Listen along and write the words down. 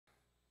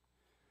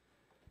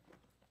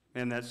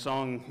Man, that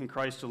song, In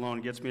Christ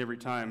Alone, gets me every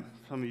time.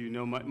 Some of you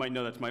might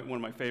know that's one of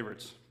my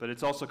favorites. But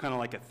it's also kind of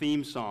like a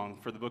theme song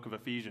for the book of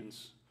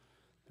Ephesians.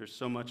 There's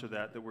so much of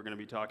that we're going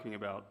to be talking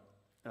about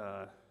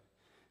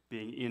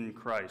being in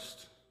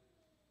Christ.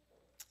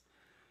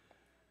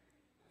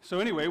 So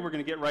anyway, we're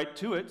going to get right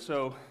to it.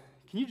 So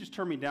can you just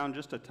turn me down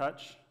just a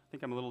touch? I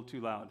think I'm a little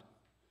too loud.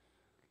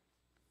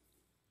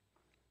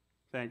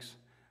 Thanks.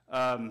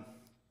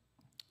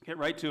 Get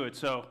right to it.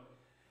 So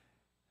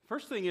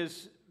first thing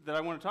is that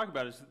I want to talk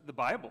about is the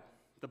Bible.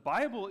 The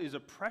Bible is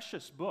a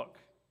precious book,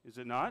 is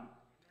it not?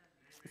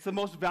 It's the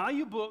most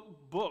valuable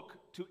book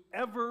to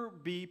ever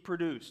be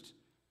produced.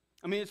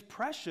 I mean, it's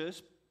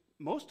precious,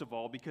 most of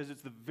all, because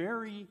it's the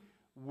very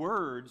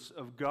words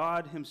of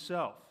God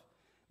himself.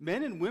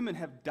 Men and women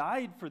have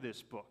died for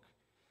this book.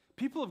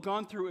 People have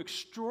gone through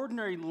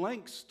extraordinary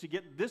lengths to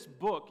get this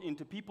book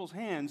into people's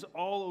hands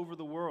all over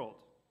the world.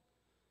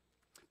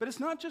 But it's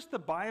not just the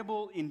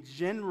Bible in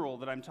general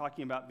that I'm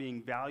talking about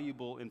being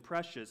valuable and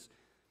precious.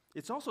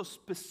 It's also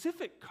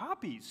specific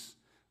copies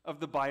of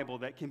the Bible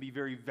that can be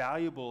very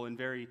valuable and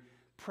very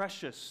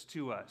precious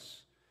to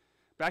us.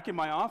 Back in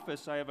my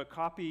office, I have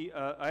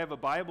a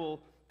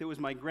Bible that was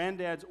my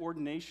granddad's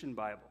ordination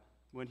Bible.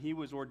 When he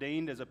was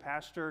ordained as a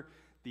pastor,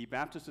 the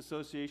Baptist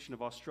Association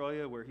of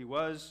Australia, where he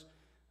was,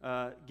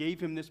 gave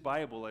him this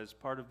Bible as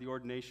part of the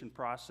ordination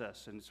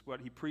process, and it's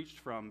what he preached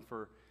from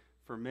for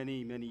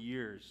many, many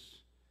years.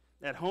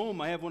 At home,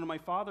 I have one of my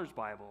father's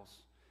Bibles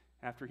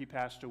after he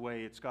passed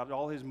away. It's got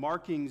all his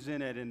markings in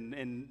it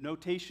and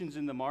notations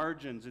in the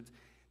margins.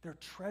 They're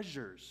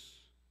treasures.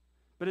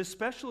 But as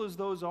special as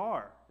those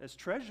are, as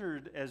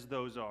treasured as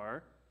those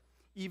are,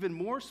 even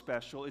more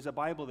special is a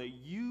Bible that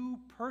you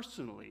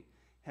personally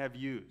have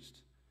used.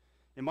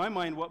 In my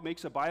mind, what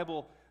makes a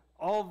Bible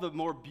all the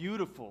more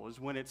beautiful is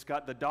when it's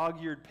got the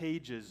dog-eared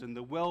pages and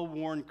the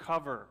well-worn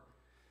cover,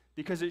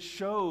 because it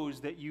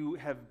shows that you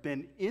have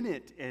been in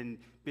it and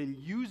been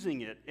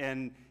using it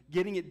and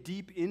getting it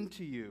deep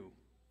into you.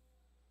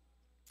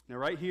 Now,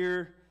 right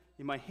here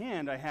in my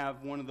hand, I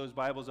have one of those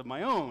Bibles of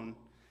my own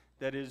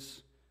that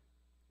is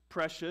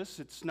precious.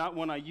 It's not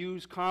one I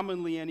use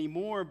commonly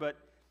anymore, but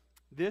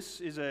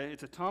this is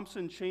it's a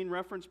Thompson Chain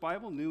Reference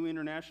Bible, New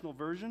International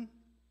Version.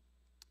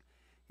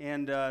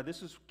 And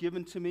this is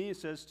given to me. It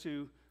says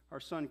to our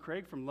son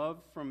Craig, from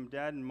love from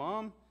Dad and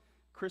Mom,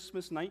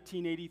 Christmas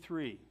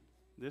 1983.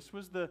 This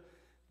was the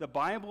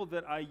Bible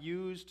that I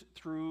used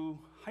through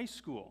high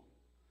school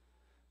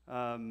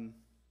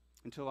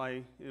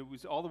it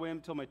was all the way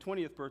until my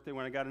 20th birthday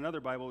when I got another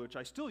Bible, which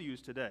I still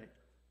use today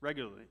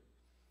regularly.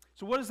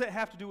 So what does that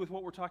have to do with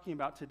what we're talking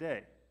about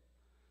today?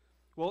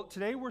 Well,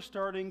 today we're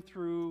starting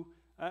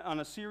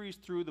on a series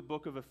through the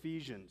book of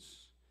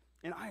Ephesians.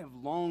 And I have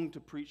longed to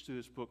preach through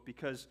this book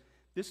because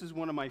this is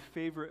one of my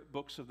favorite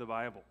books of the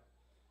Bible.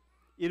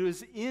 It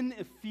was in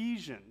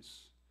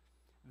Ephesians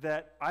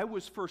that I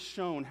was first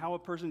shown how a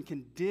person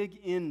can dig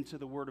into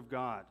the Word of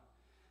God,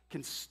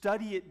 can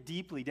study it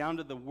deeply down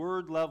to the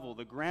word level,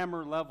 the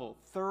grammar level,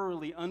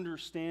 thoroughly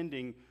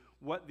understanding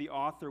what the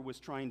author was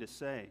trying to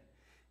say.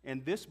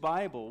 And this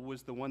Bible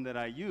was the one that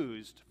I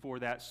used for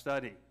that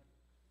study.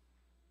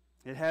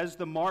 It has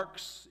the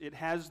marks, it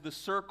has the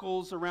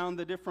circles around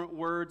the different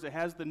words, it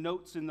has the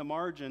notes in the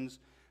margins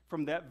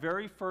from that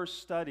very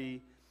first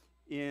study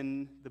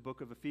in the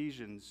book of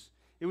Ephesians.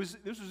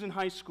 This was in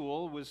high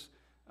school. It was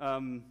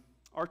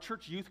our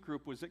church youth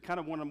group was kind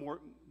of one of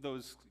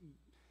those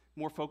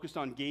more focused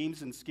on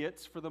games and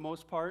skits for the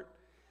most part.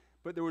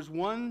 But there was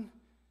one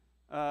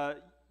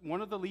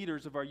of the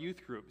leaders of our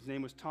youth group. His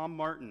name was Tom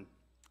Martin,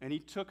 and he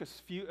took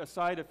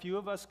aside a few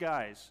of us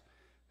guys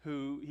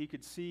who he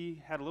could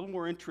see had a little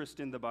more interest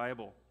in the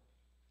Bible.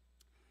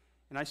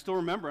 And I still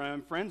remember,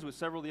 I'm friends with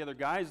several of the other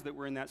guys that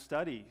were in that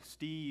study,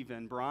 Steve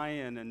and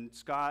Brian and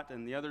Scott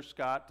and the other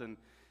Scott,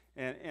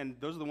 and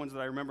those are the ones that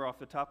I remember off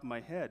the top of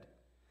my head.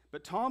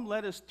 But Tom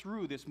led us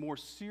through this more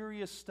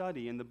serious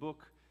study in the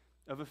book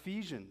of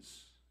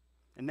Ephesians.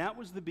 And that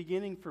was the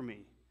beginning for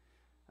me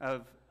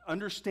of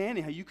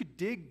understanding how you could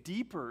dig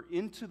deeper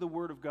into the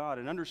Word of God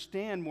and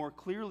understand more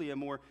clearly and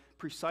more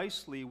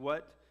precisely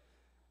what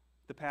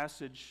the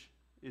passage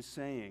is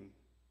saying.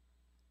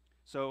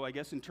 So I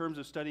guess in terms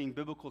of studying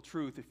biblical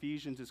truth,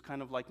 Ephesians is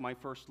kind of like my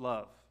first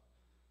love.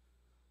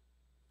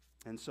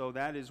 And so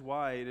that is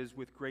why it is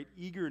with great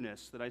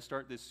eagerness that I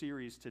start this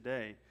series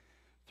today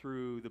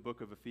through the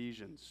book of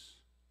Ephesians.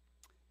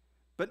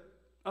 But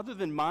other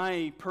than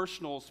my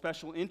personal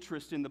special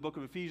interest in the book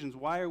of Ephesians,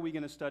 why are we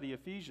going to study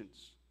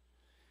Ephesians?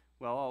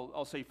 Well,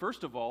 I'll say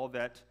first of all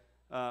that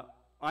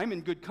I'm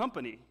in good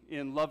company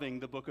in loving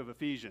the book of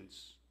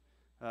Ephesians.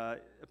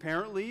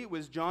 Apparently, it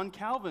was John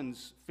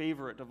Calvin's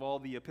favorite of all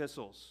the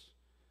epistles.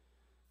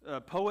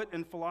 A poet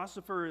and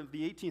philosopher of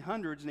the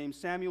 1800s named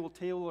Samuel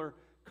Taylor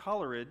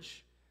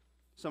Coleridge,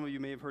 some of you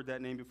may have heard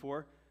that name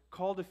before,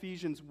 called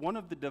Ephesians one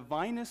of the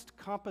divinest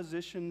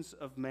compositions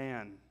of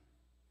man.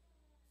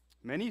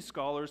 Many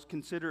scholars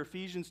consider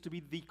Ephesians to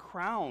be the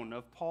crown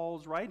of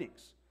Paul's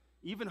writings,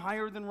 even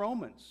higher than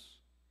Romans.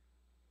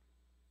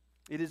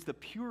 It is the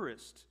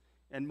purest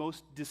and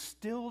most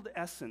distilled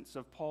essence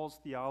of Paul's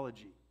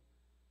theology.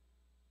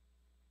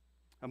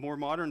 A more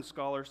modern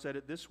scholar said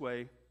it this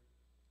way.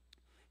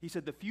 He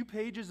said, the few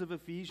pages of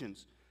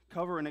Ephesians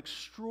cover an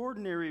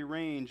extraordinary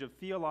range of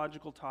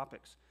theological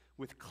topics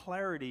with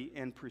clarity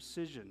and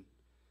precision.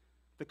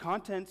 The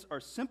contents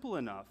are simple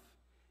enough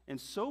and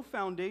so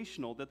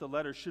foundational that the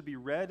letter should be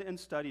read and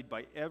studied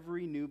by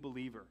every new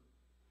believer.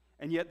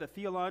 And yet the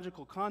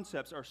theological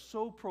concepts are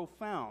so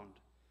profound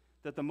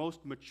that the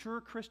most mature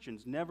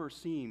Christians never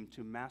seem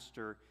to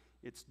master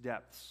its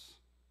depths.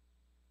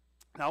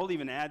 And I'll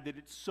even add that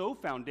it's so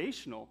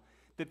foundational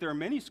that there are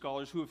many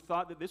scholars who have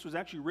thought that this was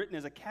actually written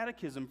as a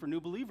catechism for new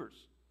believers.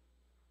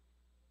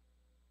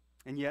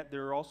 And yet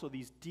there are also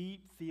these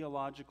deep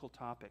theological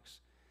topics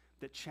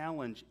that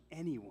challenge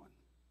anyone.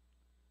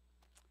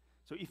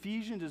 So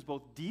Ephesians is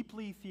both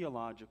deeply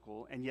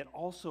theological and yet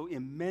also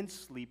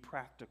immensely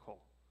practical.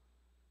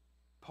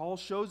 Paul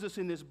shows us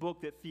in this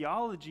book that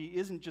theology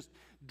isn't just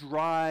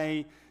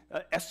dry,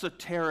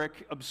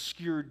 esoteric,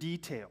 obscure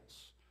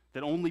details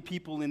that only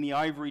people in the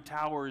ivory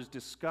towers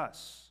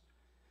discuss.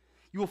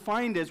 You will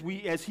find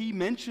as he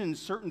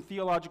mentions certain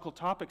theological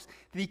topics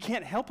that he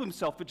can't help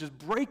himself but just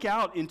break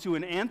out into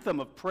an anthem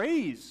of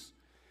praise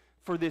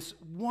for this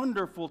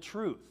wonderful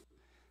truth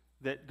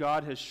that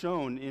God has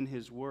shown in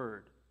his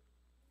word.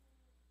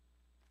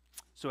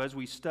 So as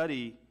we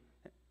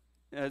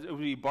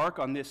embark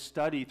on this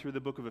study through the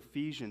book of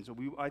Ephesians,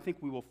 I think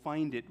we will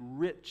find it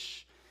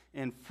rich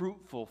and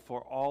fruitful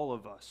for all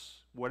of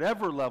us,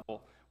 whatever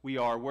level we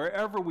are,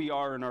 wherever we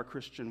are in our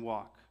Christian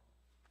walk.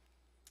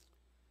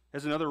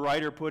 As another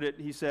writer put it,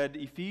 he said,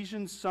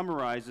 Ephesians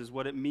summarizes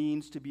what it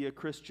means to be a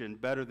Christian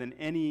better than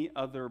any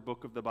other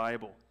book of the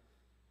Bible.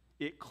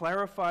 It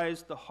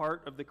clarifies the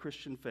heart of the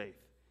Christian faith.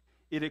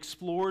 It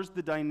explores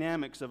the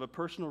dynamics of a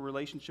personal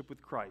relationship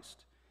with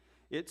Christ.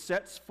 It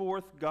sets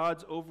forth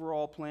God's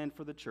overall plan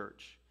for the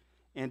church,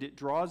 and it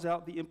draws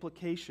out the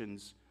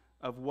implications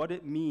of what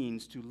it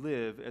means to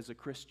live as a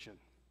Christian.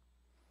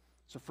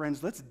 So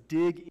friends, let's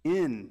dig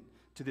in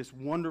to this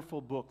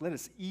wonderful book. Let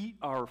us eat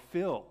our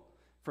fill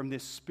from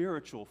this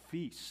spiritual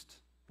feast.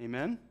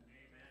 Amen? Amen.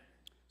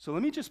 So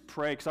let me just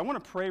pray, because I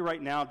want to pray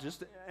right now,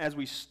 just as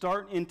we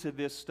start into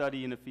this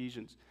study in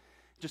Ephesians.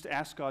 Just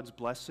ask God's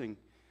blessing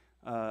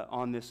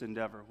on this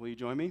endeavor. Will you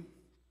join me?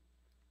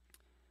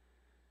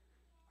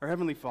 Our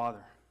Heavenly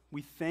Father,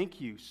 we thank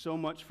you so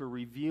much for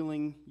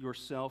revealing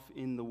yourself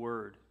in the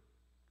Word,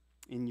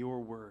 in your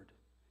Word.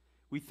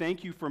 We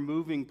thank you for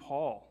moving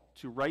Paul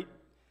to write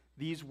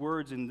these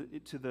words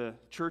to the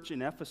church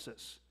in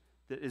Ephesus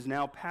that is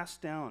now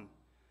passed down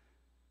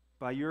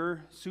by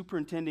your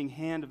superintending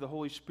hand of the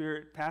Holy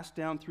Spirit, passed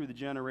down through the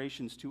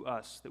generations to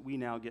us, that we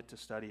now get to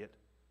study it.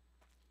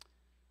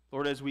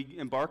 Lord, as we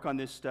embark on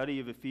this study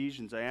of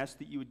Ephesians, I ask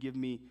that you would give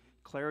me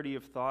clarity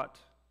of thought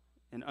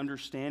and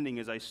understanding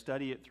as I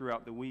study it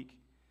throughout the week,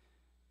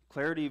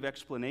 clarity of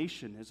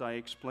explanation as I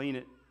explain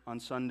it on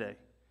Sunday.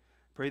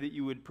 Pray that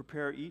you would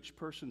prepare each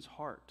person's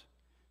heart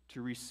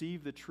to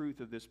receive the truth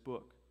of this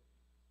book,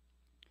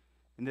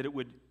 and that it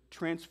would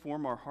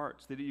transform our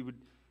hearts, that it would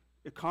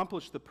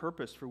accomplish the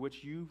purpose for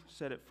which you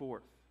set it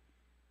forth,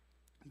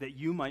 that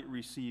you might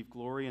receive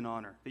glory and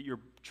honor, that your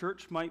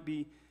church might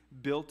be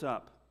built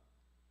up.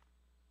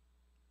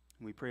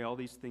 And we pray all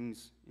these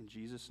things in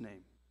Jesus'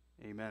 name.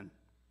 Amen.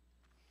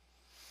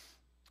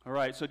 All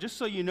right, so just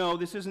so you know,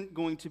 this isn't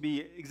going to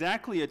be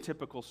exactly a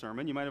typical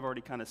sermon. You might have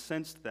already kind of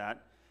sensed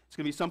that. It's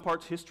going to be some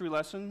parts history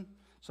lesson,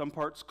 some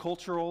parts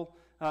cultural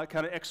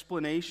kind of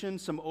explanation,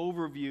 some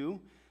overview,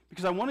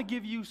 because I want to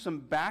give you some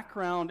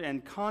background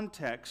and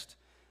context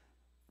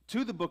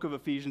to the book of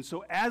Ephesians,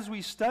 so as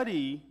we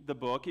study the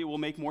book, it will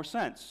make more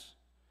sense.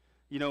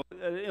 You know,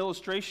 an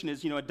illustration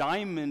is, a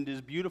diamond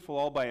is beautiful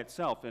all by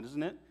itself,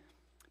 isn't it?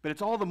 But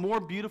it's all the more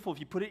beautiful if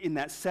you put it in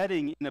that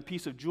setting in a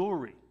piece of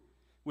jewelry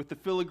with the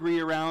filigree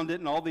around it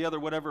and all the other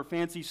whatever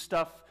fancy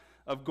stuff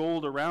of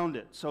gold around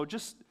it. So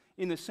just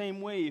in the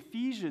same way,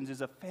 Ephesians is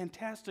a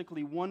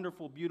fantastically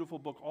wonderful, beautiful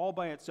book all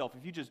by itself.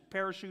 If you just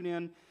parachute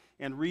in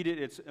and read it,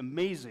 it's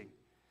amazing.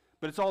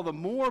 But it's all the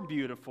more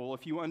beautiful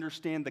if you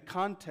understand the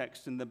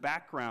context and the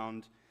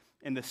background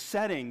and the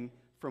setting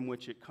from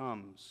which it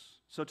comes.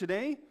 So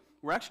today,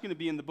 we're actually going to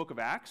be in the book of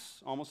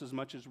Acts, almost as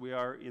much as we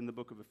are in the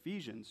book of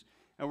Ephesians.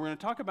 And we're going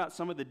to talk about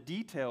some of the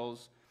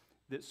details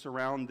that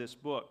surround this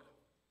book.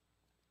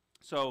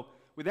 So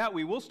with that,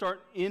 we will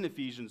start in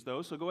Ephesians,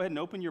 though. So go ahead and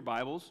open your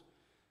Bibles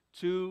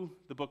to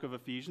the book of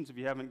Ephesians if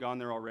you haven't gone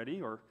there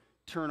already, or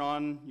turn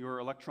on your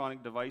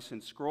electronic device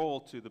and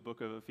scroll to the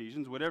book of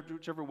Ephesians,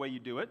 whichever way you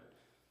do it.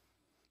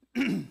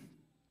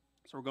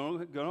 So we're going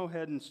to go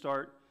ahead and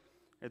start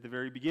at the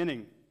very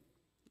beginning.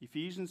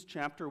 Ephesians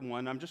chapter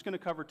 1. I'm just going to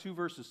cover 2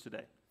 verses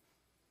today.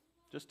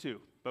 Just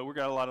 2. But we've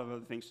got a lot of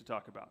other things to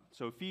talk about.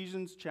 So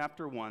Ephesians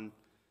chapter 1,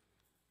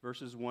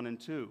 verses 1 and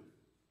 2.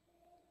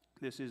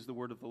 This is the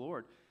word of the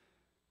Lord.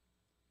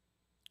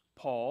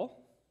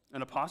 Paul,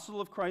 an apostle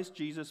of Christ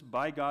Jesus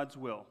by God's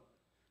will,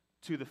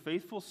 to the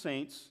faithful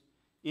saints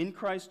in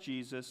Christ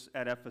Jesus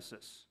at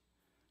Ephesus.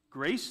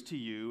 Grace to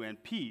you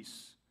and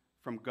peace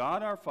from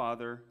God our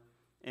Father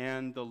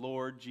and the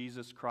Lord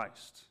Jesus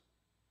Christ.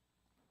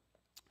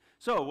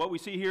 So what we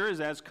see here is,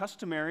 as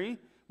customary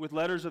with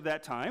letters of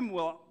that time,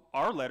 well,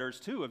 our letters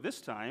too of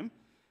this time,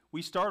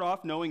 we start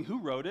off knowing who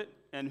wrote it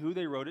and who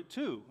they wrote it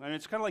to. And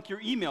it's kind of like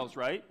your emails,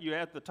 right? You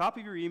at the top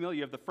of your email,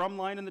 you have the from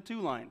line and the to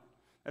line.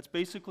 That's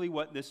basically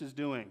what this is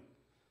doing.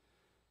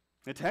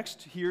 The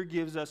text here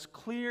gives us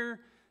clear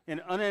and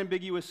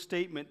unambiguous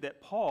statement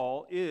that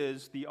Paul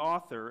is the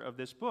author of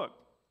this book.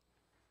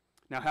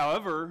 Now,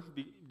 however,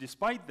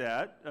 despite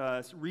that,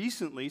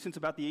 recently, since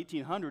about the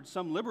 1800s,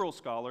 some liberal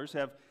scholars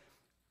have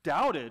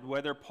doubted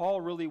whether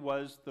Paul really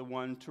was the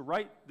one to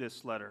write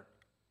this letter.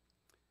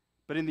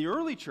 But in the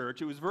early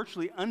church, it was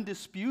virtually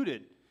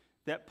undisputed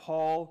that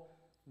Paul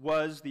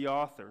was the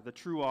author, the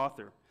true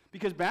author.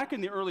 Because back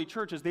in the early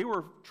church, as they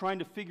were trying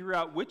to figure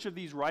out which of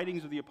these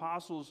writings of the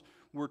apostles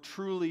were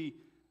truly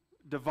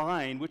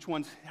divine, which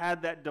ones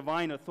had that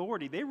divine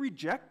authority, they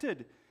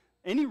rejected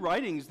any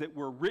writings that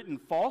were written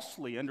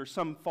falsely under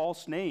some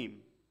false name.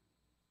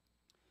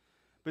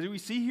 But we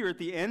see here at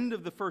the end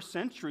of the first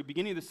century,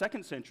 beginning of the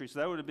second century, so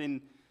that would have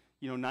been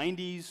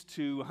 90s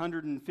to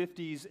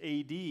 150s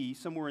AD,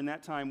 somewhere in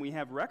that time, we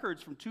have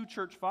records from two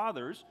church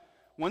fathers.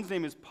 One's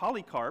name is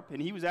Polycarp,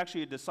 and he was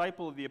actually a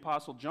disciple of the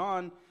Apostle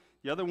John.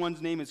 The other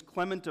one's name is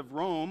Clement of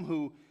Rome,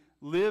 who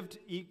lived,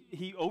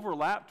 he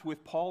overlapped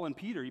with Paul and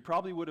Peter. He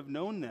probably would have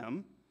known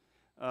them,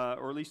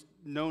 or at least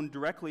known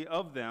directly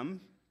of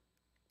them.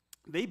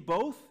 They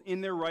both,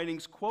 in their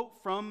writings,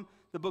 quote from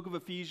the book of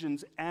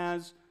Ephesians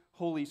as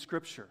Holy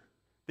Scripture.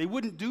 They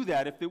wouldn't do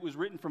that if it was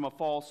written from a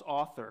false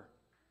author.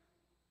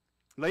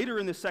 Later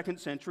in the second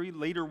century,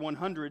 later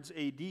 100s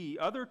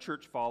AD, other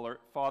church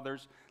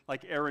fathers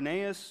like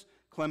Irenaeus,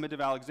 Clement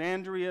of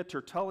Alexandria,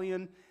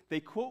 Tertullian, they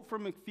quote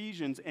from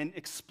Ephesians and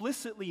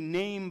explicitly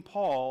name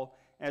Paul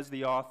as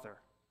the author.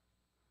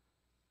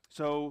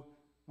 So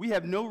we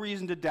have no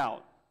reason to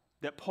doubt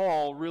that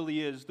Paul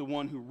really is the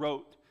one who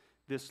wrote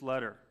this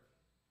letter.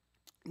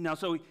 Now,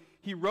 so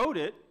he wrote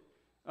it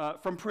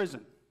from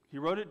prison. He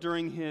wrote it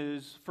during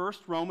his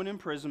first Roman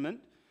imprisonment,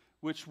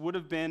 which would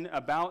have been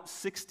about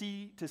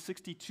 60 to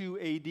 62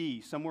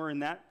 AD. Somewhere in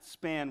that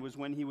span was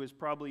when he was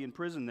probably in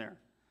prison there.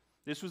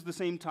 This was the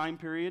same time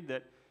period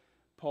that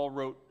Paul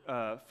wrote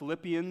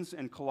Philippians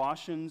and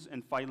Colossians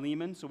and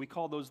Philemon, so we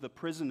call those the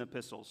prison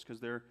epistles because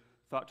they're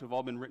thought to have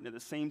all been written at the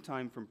same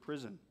time from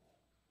prison.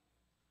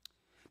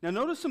 Now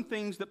notice some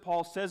things that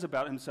Paul says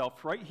about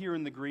himself right here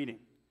in the greeting.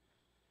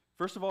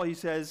 First of all, he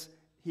says,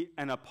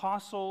 an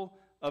apostle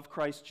of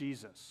Christ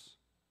Jesus.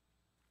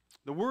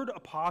 The word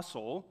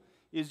apostle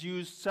is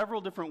used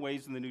several different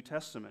ways in the New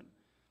Testament.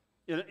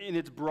 In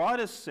its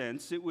broadest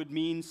sense, it would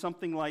mean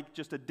something like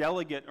just a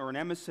delegate or an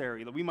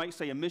emissary. We might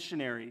say a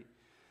missionary,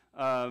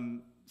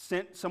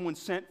 someone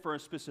sent for a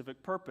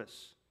specific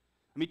purpose.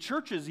 I mean,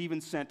 churches even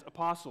sent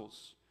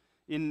apostles.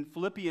 In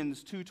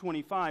Philippians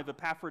 2:25,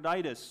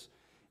 Epaphroditus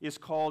is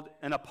called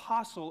an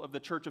apostle of the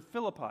church of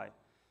Philippi.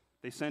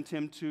 They sent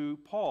him to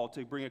Paul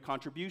to bring a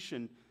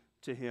contribution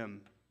to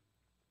him.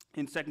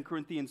 In 2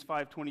 Corinthians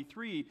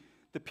 5:23,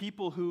 the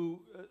people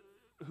who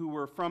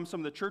were from some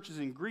of the churches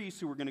in Greece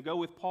who were going to go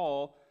with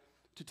Paul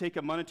to take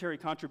a monetary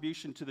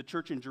contribution to the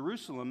church in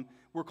Jerusalem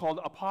were called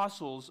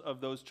apostles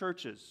of those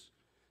churches.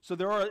 So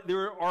there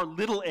are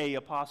little a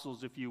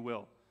apostles, if you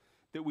will,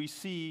 that we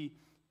see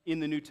in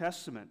the New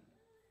Testament.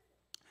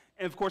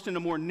 And of course, in a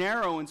more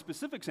narrow and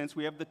specific sense,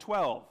 we have the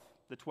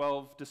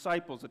 12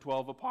 disciples, the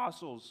 12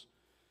 apostles.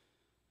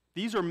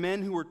 These are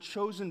men who were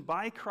chosen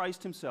by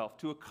Christ himself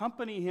to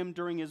accompany him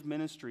during his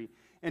ministry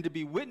and to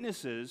be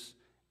witnesses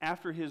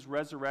after his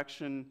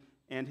resurrection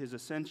and his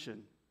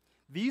ascension.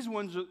 These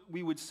ones,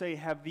 we would say,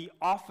 have the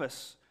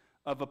office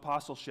of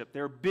apostleship.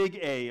 They're big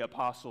A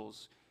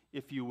apostles,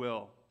 if you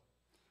will.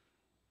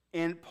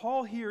 And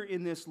Paul here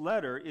in this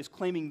letter is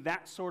claiming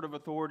that sort of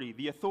authority,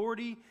 the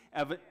authority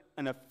of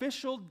an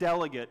official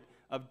delegate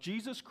of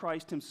Jesus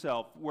Christ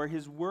himself, where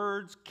his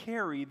words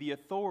carry the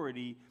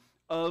authority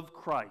of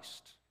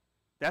Christ.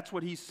 That's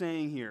what he's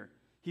saying here.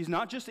 He's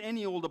not just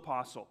any old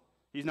apostle.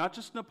 He's not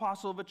just an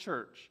apostle of a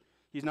church.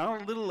 He's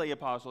not a little a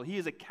apostle. He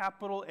is a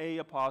capital A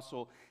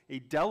apostle, a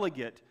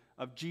delegate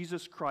of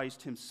Jesus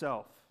Christ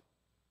himself.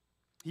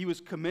 He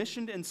was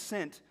commissioned and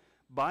sent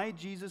by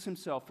Jesus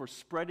himself for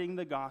spreading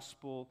the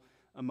gospel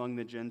among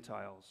the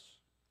Gentiles.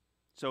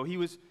 So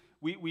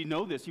we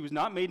know this. He was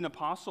not made an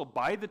apostle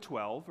by the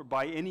 12 or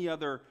by any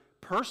other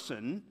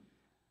person.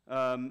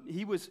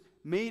 He was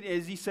made,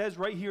 as he says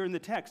right here in the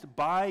text,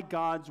 by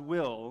God's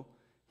will,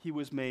 he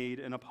was made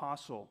an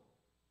apostle.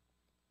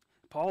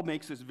 Paul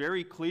makes this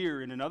very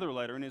clear in another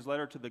letter, in his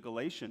letter to the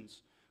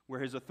Galatians,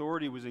 where his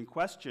authority was in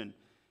question.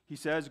 He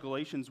says,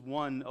 Galatians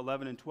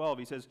 1:11 and 12,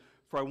 he says,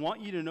 "For I want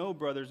you to know,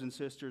 brothers and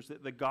sisters,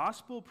 that the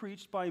gospel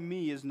preached by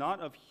me is not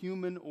of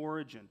human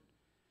origin.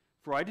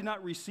 For I did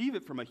not receive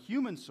it from a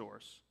human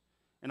source,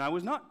 and I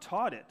was not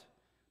taught it,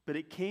 but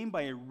it came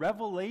by a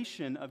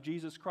revelation of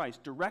Jesus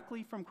Christ,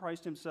 directly from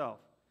Christ himself."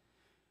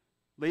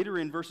 Later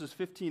in verses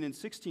 15 and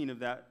 16 of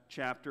that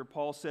chapter,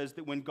 Paul says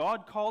that when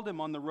God called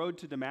him on the road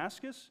to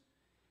Damascus,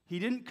 He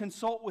didn't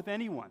consult with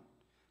anyone.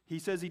 He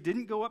says he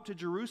didn't go up to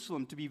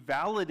Jerusalem to be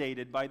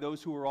validated by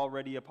those who were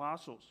already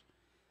apostles.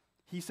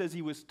 He says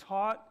he was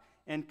taught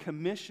and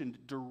commissioned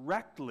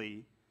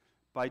directly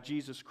by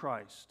Jesus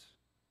Christ.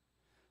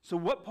 So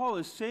what Paul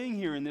is saying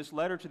here in this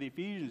letter to the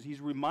Ephesians, he's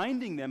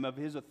reminding them of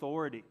his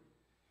authority.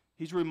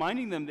 He's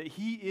reminding them that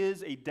he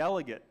is a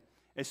delegate,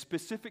 a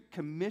specific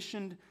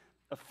commissioned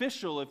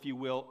official, if you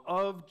will,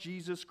 of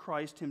Jesus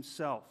Christ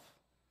himself.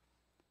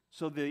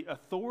 So the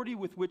authority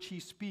with which he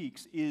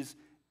speaks is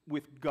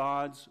with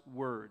God's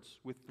words,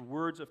 with the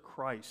words of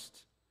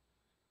Christ.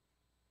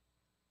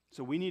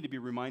 So we need to be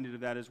reminded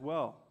of that as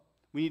well.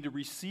 We need to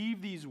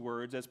receive these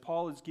words as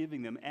Paul is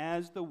giving them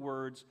as the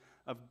words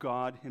of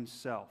God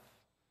himself.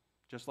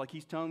 Just like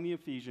he's telling the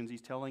Ephesians,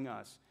 he's telling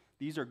us.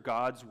 These are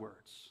God's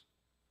words.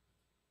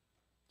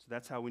 So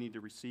that's how we need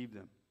to receive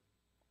them.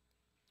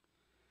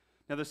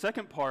 Now the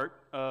second part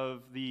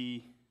of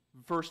the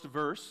first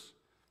verse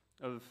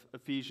of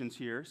Ephesians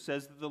here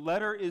says that the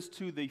letter is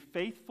to the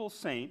faithful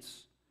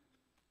saints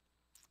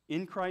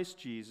in Christ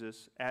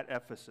Jesus at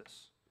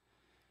Ephesus.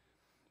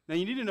 Now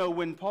you need to know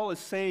when Paul is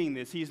saying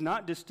this, he's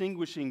not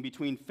distinguishing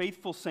between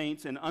faithful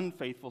saints and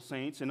unfaithful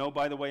saints, and oh,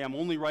 by the way, I'm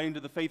only writing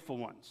to the faithful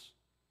ones.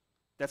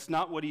 That's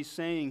not what he's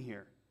saying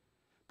here.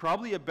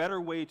 Probably a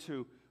better way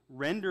to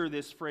render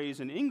this phrase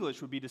in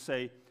English would be to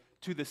say,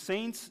 to the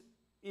saints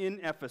in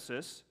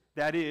Ephesus,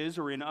 that is,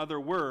 or in other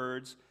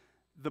words,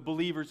 the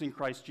believers in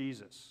Christ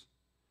Jesus.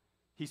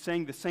 He's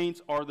saying the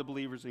saints are the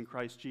believers in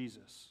Christ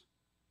Jesus.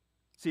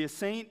 See, a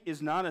saint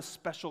is not a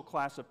special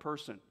class of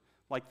person,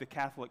 like the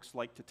Catholics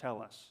like to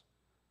tell us.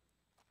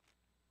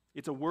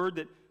 It's a word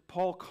that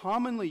Paul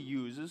commonly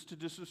uses to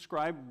just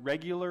describe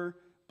regular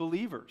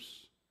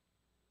believers.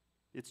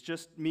 It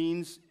just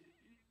means,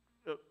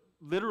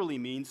 literally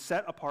means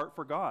set apart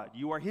for God.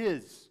 You are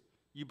his.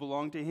 You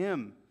belong to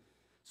him.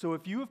 So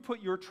if you have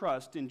put your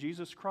trust in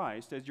Jesus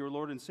Christ as your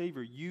Lord and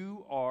Savior,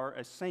 you are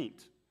a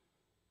saint.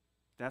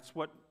 That's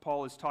what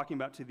Paul is talking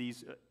about to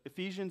these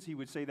Ephesians. He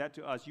would say that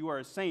to us. You are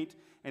a saint,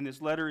 and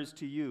this letter is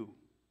to you.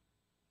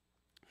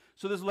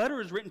 So this letter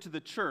is written to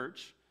the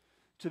church,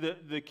 to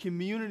the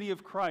community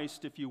of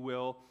Christ, if you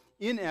will,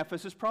 in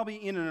Ephesus, probably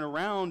in and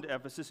around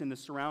Ephesus, in the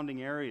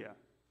surrounding area.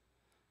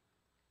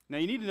 Now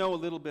you need to know a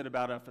little bit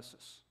about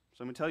Ephesus.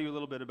 So I'm going to tell you a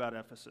little bit about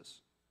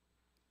Ephesus.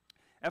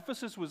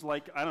 Ephesus was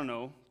like, I don't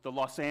know, the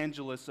Los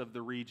Angeles of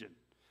the region.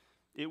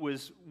 It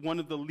was one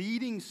of the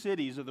leading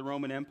cities of the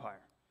Roman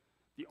Empire.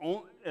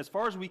 As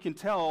far as we can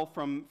tell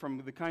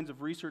from the kinds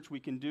of research we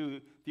can do,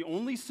 the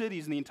only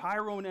cities in the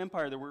entire Roman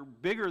Empire that were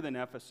bigger than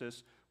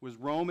Ephesus was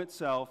Rome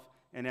itself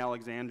and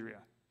Alexandria.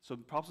 So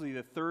probably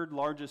the third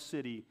largest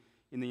city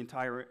in the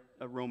entire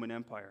Roman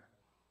Empire.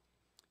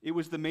 It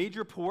was the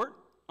major port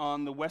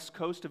on the west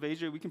coast of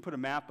Asia. We can put a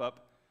map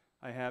up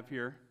I have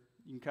here.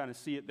 You can kind of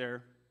see it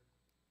there.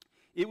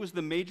 It was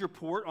the major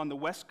port on the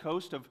west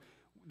coast of,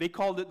 they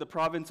called it the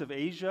province of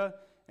Asia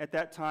at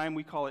that time.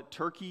 We call it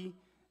Turkey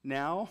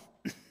now.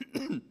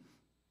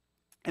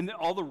 And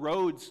all the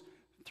roads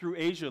through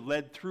Asia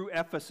led through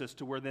Ephesus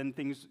to where then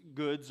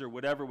goods or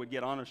whatever would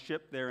get on a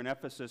ship there in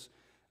Ephesus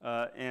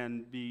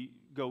and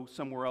go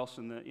somewhere else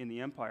in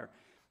the empire.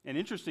 And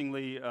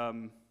interestingly,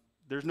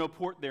 there's no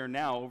port there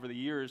now. Over the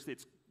years,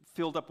 it's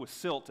filled up with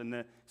silt, and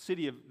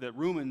the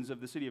ruins of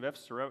the city of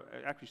Ephesus are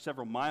actually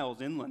several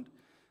miles inland.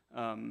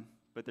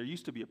 But there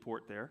used to be a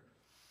port there.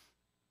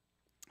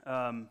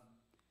 And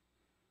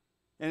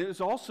it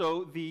was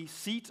also the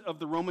seat of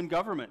the Roman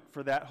government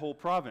for that whole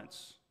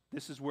province.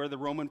 This is where the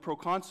Roman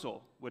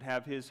proconsul would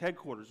have his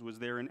headquarters, was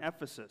there in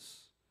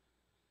Ephesus.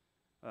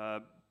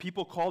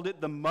 People called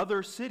it the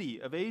mother city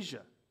of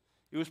Asia.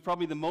 It was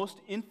probably the most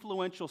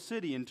influential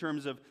city in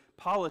terms of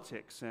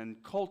politics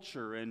and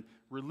culture and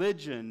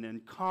religion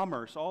and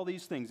commerce, all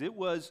these things. It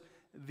was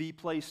the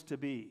place to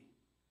be.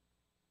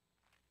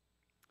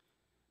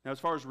 Now, as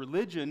far as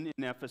religion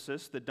in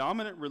Ephesus, the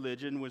dominant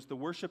religion was the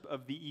worship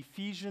of the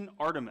Ephesian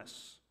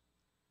Artemis.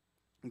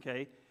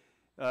 Okay?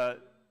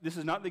 This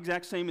is not the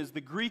exact same as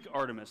the Greek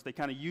Artemis. They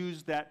kind of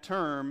used that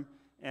term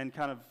and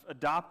kind of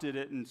adopted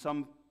it in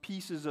some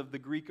pieces of the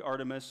Greek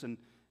Artemis, and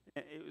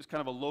it was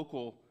kind of a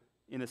local,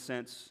 in a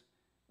sense,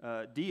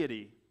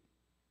 deity.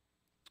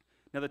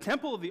 Now, the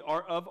temple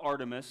of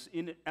Artemis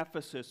in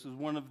Ephesus was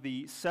one of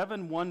the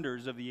 7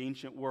 wonders of the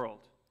ancient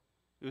world.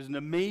 It was an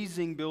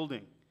amazing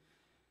building.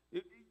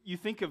 You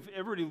think of,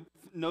 everybody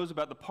knows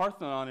about the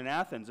Parthenon in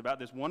Athens, about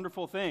this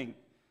wonderful thing.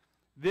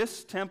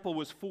 This temple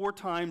was 4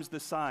 times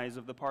the size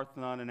of the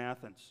Parthenon in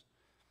Athens.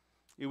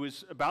 It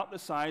was about the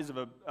size of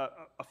a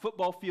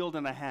football field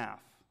and a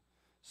half,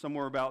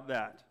 somewhere about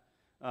that.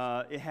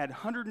 It had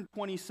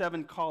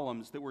 127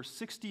 columns that were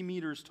 60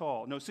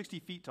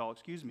 feet tall,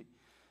 excuse me.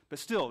 But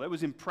still, that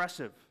was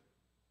impressive.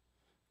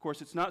 Of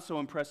course, it's not so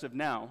impressive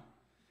now.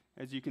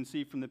 As you can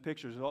see from the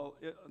pictures,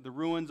 the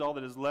ruins, all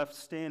that is left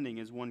standing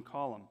is one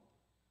column.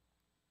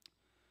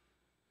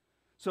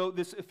 So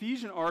this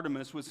Ephesian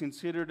Artemis was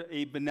considered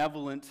a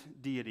benevolent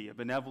deity, a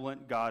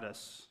benevolent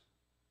goddess.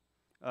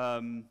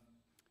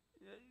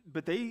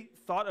 but they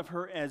thought of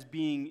her as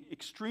being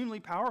extremely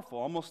powerful.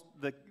 Almost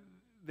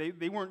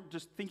they weren't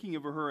just thinking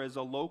of her as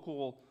a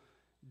local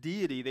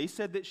deity. They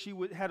said that she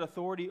had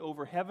authority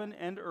over heaven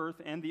and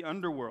earth and the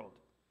underworld.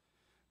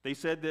 They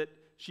said that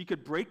she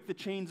could break the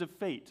chains of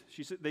fate.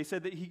 They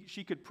said that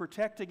she could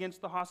protect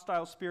against the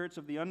hostile spirits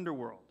of the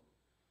underworld.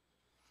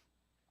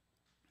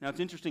 Now, it's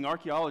interesting,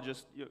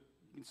 archaeologists, you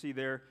can see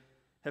there,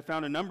 have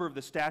found a number of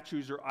the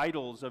statues or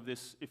idols of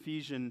this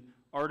Ephesian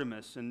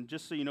Artemis. And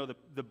just so you know,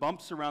 the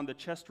bumps around the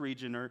chest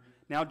region are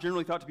now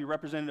generally thought to be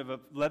representative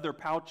of leather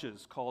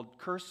pouches called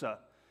cursa.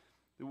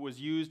 It was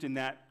used in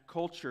that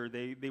culture.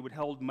 They would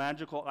hold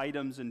magical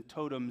items and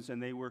totems,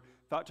 and they were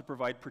thought to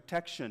provide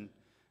protection.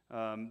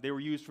 They were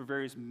used for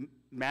various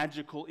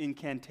magical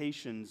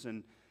incantations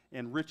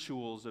and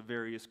rituals of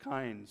various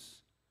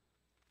kinds.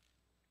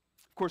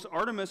 Of course,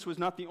 Artemis was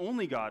not the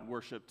only god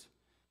worshipped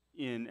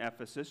in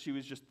Ephesus. She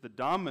was just the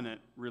dominant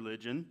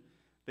religion.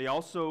 There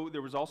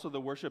was also the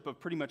worship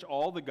of pretty much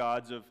all the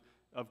gods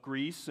of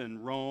Greece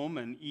and Rome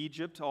and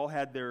Egypt. All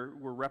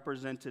were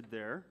represented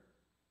there.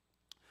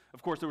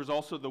 Of course, there was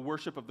also the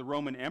worship of the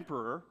Roman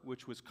emperor,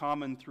 which was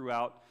common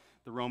throughout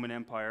the Roman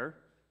Empire.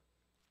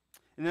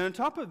 And then on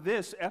top of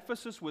this,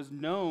 Ephesus was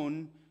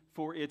known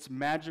for its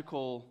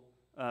magical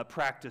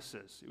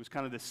practices. It was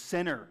kind of the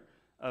center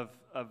of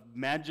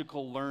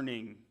magical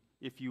learning,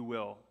 if you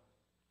will.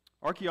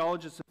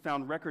 Archaeologists have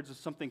found records of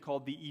something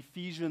called the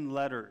Ephesian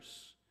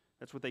letters.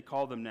 That's what they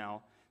call them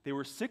now. They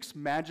were 6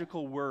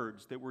 magical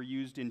words that were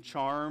used in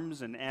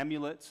charms and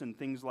amulets and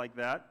things like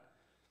that.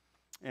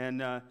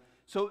 And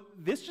so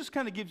this just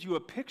kind of gives you a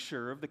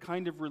picture of the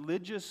kind of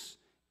religious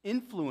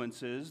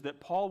influences that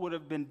Paul would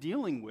have been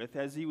dealing with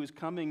as he was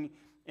coming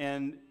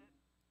and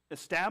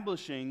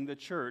establishing the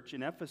church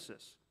in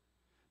Ephesus.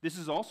 This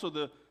is also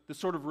the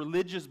sort of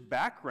religious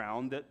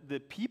background that the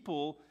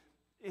people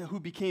who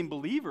became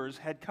believers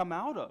had come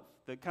out of,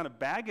 the kind of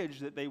baggage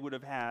that they would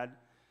have had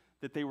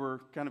that they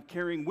were kind of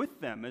carrying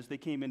with them as they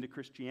came into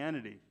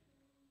Christianity.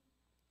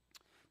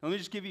 Now, let me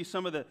just give you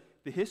some of the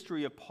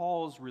history of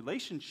Paul's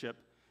relationship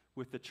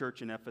with the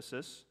church in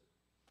Ephesus.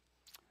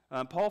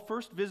 Paul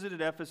first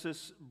visited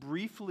Ephesus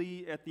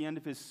briefly at the end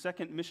of his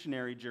second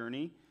missionary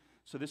journey.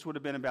 So this would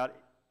have been about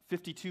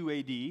 52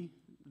 AD,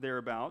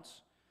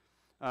 thereabouts.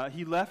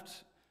 He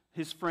left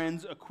his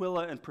friends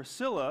Aquila and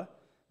Priscilla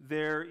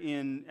there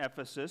in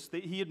Ephesus.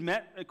 He had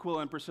met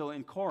Aquila and Priscilla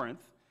in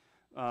Corinth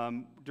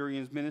during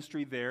his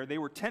ministry there. They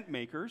were tent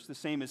makers, the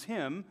same as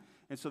him,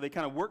 and so they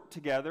kind of worked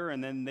together,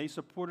 and then they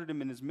supported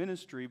him in his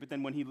ministry. But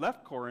then when he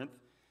left Corinth,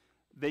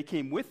 they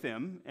came with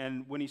him,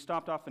 and when he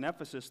stopped off in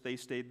Ephesus, they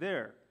stayed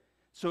there.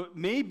 So it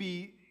may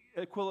be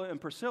Aquila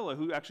and Priscilla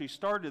who actually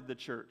started the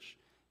church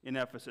in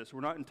Ephesus.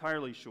 We're not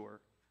entirely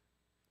sure.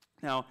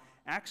 Now,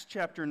 Acts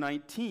chapter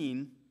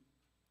 19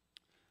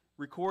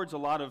 records a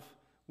lot of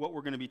what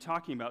we're going to be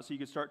talking about, so you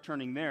can start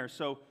turning there.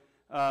 So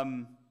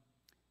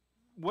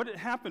what had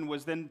happened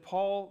was then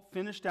Paul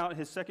finished out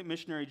his second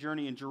missionary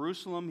journey in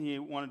Jerusalem. He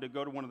wanted to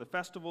go to one of the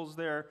festivals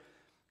there.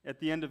 At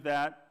the end of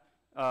that,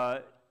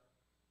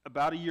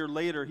 about a year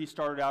later, he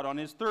started out on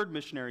his third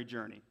missionary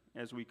journey,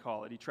 as we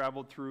call it. He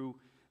traveled through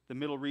the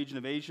middle region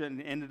of Asia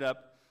and ended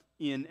up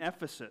in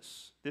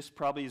Ephesus. This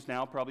is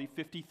now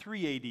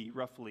 53 AD,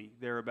 roughly,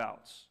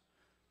 thereabouts.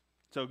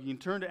 So you can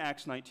turn to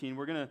Acts 19.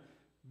 We're going to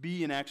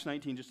be in Acts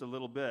 19 just a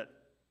little bit.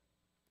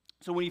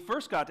 So when he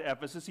first got to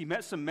Ephesus, he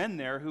met some men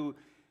there who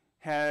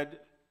had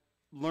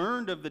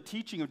learned of the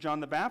teaching of John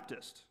the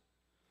Baptist.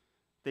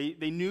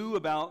 They knew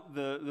about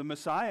the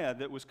Messiah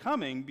that was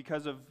coming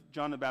because of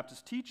John the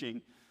Baptist's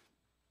teaching.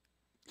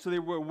 So they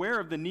were aware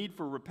of the need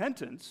for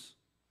repentance,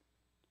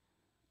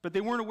 but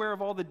they weren't aware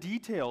of all the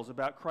details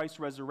about Christ's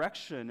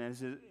resurrection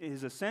and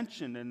his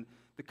ascension and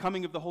the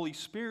coming of the Holy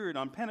Spirit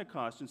on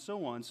Pentecost and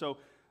so on. So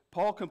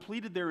Paul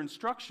completed their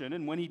instruction,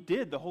 and when he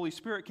did, the Holy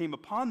Spirit came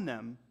upon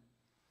them,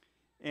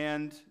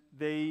 and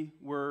they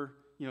were,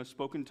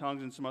 spoken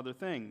tongues and some other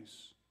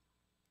things.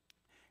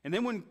 And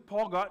then when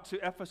Paul got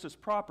to Ephesus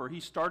proper, he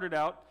started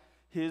out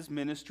his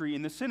ministry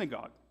in the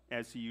synagogue,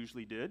 as he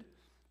usually did,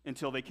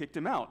 until they kicked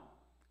him out,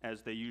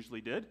 as they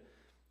usually did.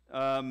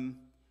 And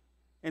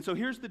so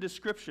here's the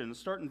description. Let's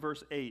start in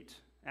verse 8.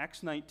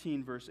 Acts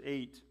 19, verse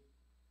 8. It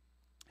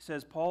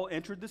says, Paul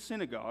entered the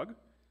synagogue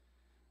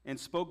and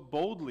spoke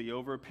boldly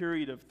over a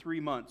period of 3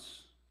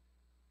 months,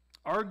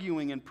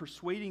 arguing and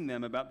persuading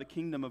them about the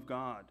kingdom of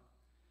God.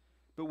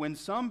 But when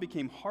some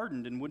became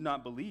hardened and would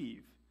not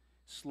believe,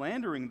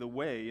 slandering the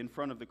way in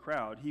front of the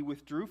crowd, he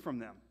withdrew from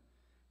them,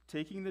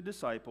 taking the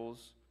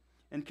disciples,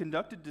 and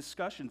conducted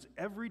discussions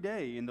every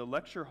day in the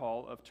lecture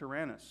hall of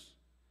Tyrannus.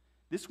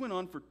 This went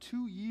on for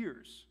 2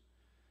 years,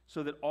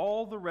 so that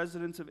all the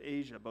residents of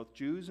Asia, both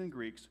Jews and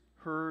Greeks,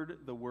 heard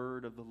the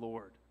word of the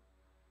Lord.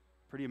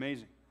 Pretty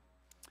amazing.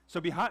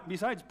 So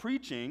besides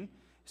preaching, it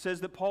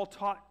says that Paul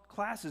taught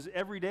classes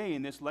every day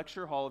in this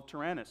lecture hall of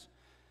Tyrannus.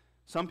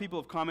 Some people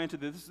have commented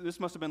that this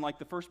must have been like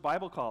the first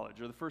Bible college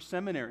or the first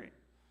seminary.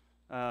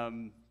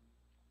 And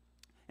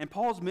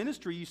Paul's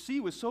ministry, you see,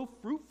 was so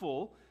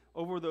fruitful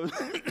over those,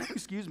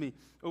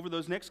 over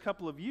those next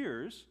couple of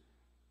years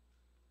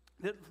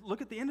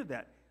Look at the end of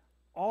that.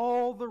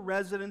 All the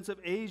residents of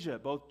Asia,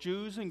 both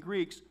Jews and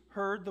Greeks,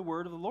 heard the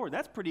word of the Lord.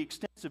 That's pretty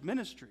extensive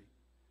ministry.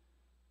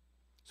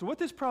 So what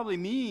this probably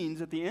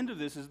means at the end of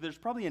this is there's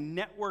probably a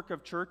network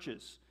of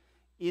churches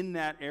in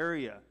that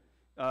area,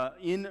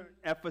 in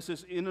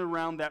Ephesus, in and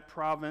around that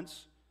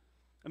province.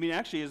 I mean,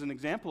 actually, as an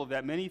example of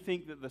that, many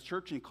think that the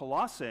church in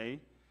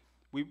Colossae,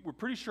 we're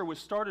pretty sure was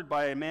started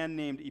by a man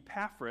named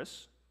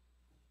Epaphras,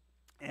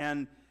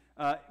 and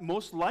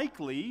most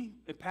likely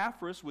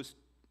Epaphras was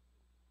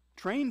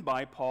trained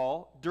by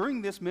Paul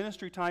during this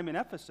ministry time in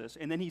Ephesus,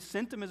 and then he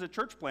sent him as a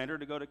church planter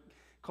to go to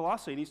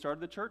Colossae, and he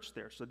started the church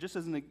there. So just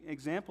as an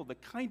example, the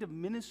kind of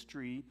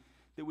ministry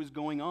that was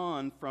going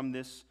on from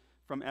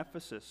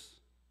Ephesus.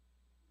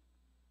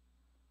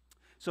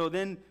 So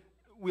then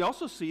we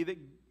also see that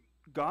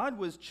God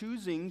was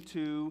choosing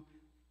to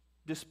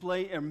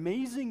display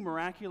amazing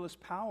miraculous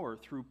power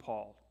through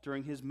Paul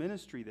during his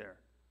ministry there.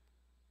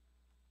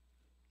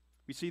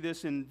 We see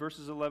this in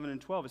verses 11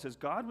 and 12. It says,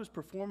 God was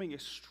performing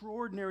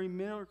extraordinary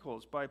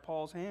miracles by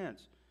Paul's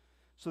hands,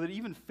 so that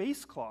even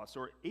face cloths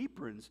or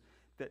aprons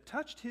that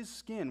touched his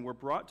skin were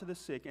brought to the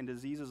sick, and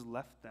diseases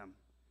left them,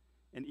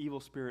 and evil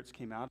spirits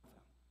came out of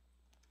them.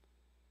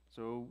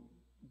 So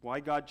why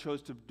God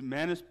chose to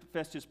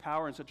manifest his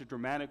power in such a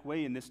dramatic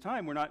way in this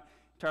time, we're not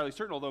entirely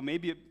certain, although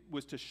maybe it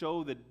was to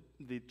show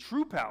the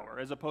true power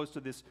as opposed to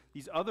these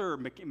other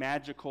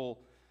magical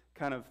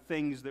kind of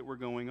things that were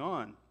going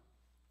on.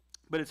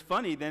 But it's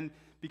funny then,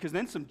 because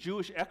then some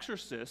Jewish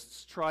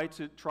exorcists tried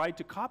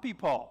to copy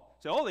Paul.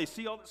 Say, oh, they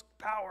see all this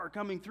power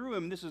coming through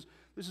him. This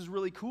is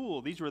really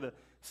cool. These were the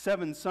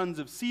 7 sons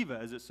of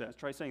Sceva, as it says.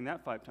 Try saying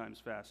that 5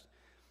 times fast.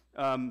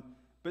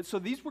 But so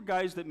these were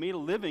guys that made a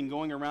living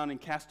going around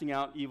and casting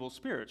out evil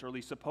spirits, or at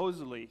least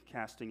supposedly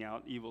casting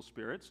out evil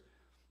spirits.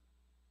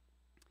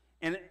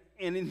 And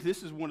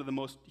this is one of the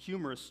most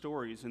humorous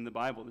stories in the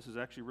Bible. This is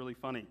actually really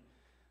funny.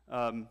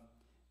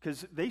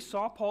 Because they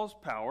saw Paul's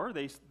power.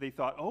 They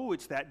thought, oh,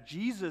 it's that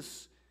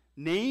Jesus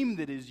name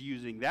that is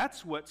using.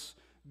 That's what's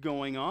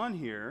going on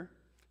here.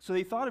 So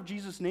they thought of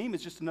Jesus' name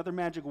as just another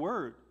magic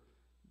word,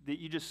 that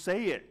you just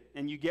say it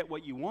and you get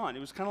what you want. It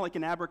was kind of like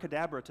an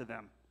abracadabra to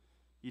them.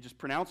 You just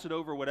pronounce it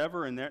over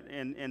whatever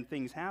and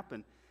things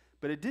happen.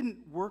 But it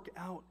didn't work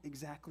out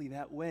exactly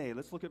that way.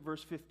 Let's look at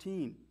verse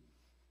 15.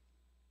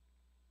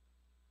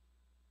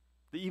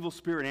 The evil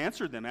spirit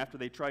answered them after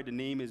they tried to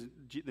name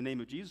the name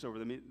of Jesus over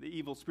them. The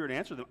evil spirit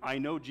answered them, I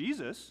know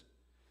Jesus,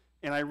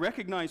 and I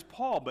recognize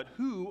Paul, but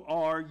who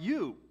are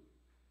you?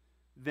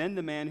 Then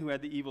the man who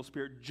had the evil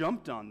spirit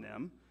jumped on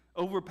them,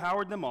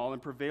 overpowered them all,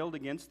 and prevailed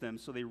against them.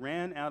 So they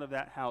ran out of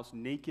that house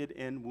naked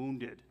and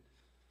wounded.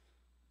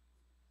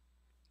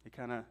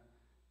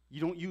 You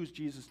don't use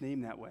Jesus'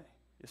 name that way.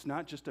 It's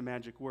not just a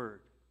magic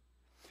word.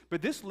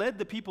 But this led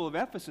the people of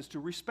Ephesus to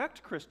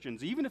respect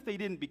Christians. Even if they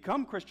didn't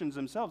become Christians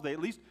themselves, they at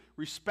least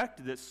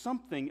respected that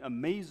something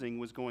amazing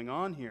was going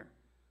on here.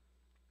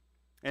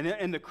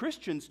 And the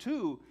Christians,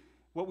 too,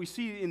 what we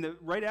see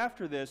right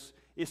after this,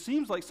 it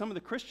seems like some of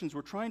the Christians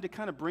were trying to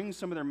kind of bring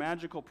some of their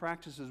magical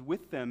practices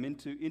with them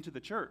into the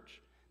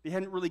church. They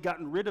hadn't really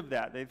gotten rid of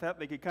that. They thought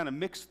they could kind of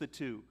mix the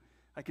two.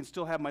 I can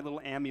still have my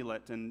little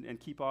amulet and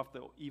keep off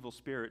the evil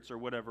spirits or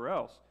whatever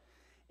else.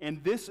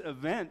 And this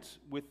event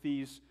with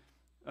these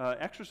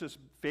exorcists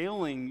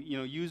failing,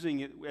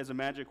 using it as a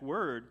magic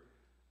word,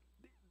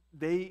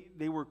 they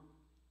were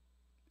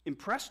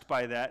impressed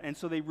by that, and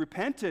so they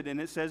repented, and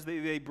it says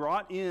they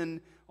brought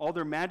in all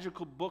their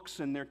magical books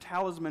and their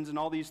talismans and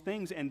all these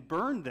things and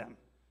burned them,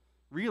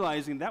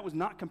 realizing that was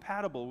not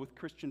compatible with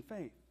Christian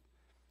faith.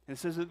 And it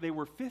says that they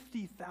were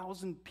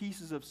 50,000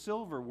 pieces of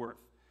silver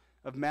worth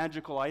of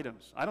magical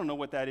items. I don't know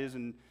what that is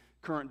in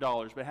current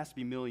dollars, but it has to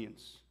be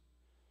millions.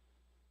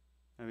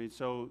 I mean,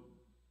 so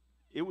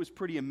it was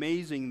pretty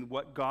amazing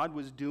what God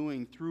was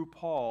doing through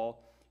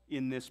Paul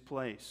in this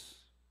place.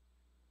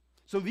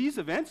 So these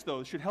events,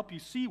 though, should help you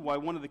see why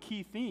one of the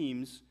key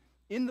themes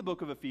in the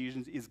book of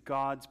Ephesians is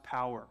God's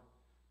power.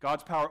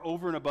 God's power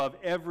over and above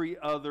every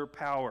other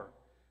power.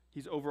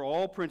 He's over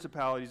all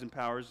principalities and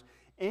powers,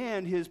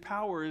 and his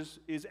power is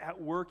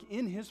at work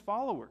in his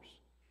followers.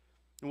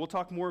 And we'll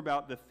talk more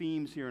about the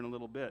themes here in a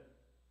little bit.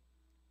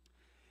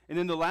 And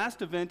then the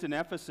last event in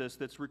Ephesus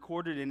that's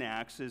recorded in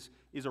Acts is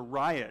a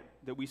riot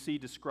that we see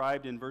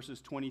described in verses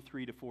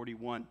 23 to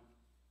 41.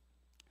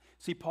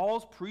 See,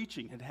 Paul's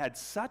preaching had had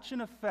such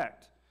an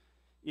effect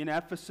in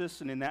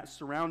Ephesus and in that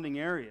surrounding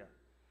area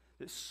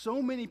that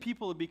so many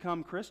people had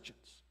become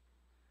Christians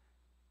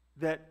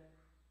that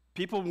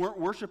people weren't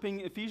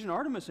worshiping Ephesian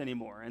Artemis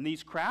anymore. And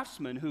these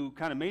craftsmen who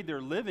kind of made their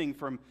living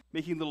from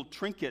making little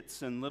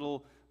trinkets and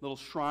little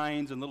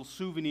shrines and little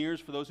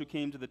souvenirs for those who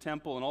came to the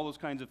temple and all those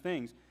kinds of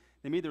things,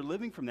 they made their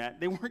living from that.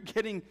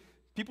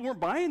 People weren't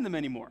buying them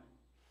anymore.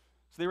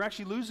 So they were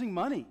actually losing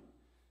money.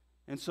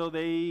 And so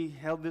they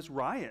held this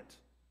riot.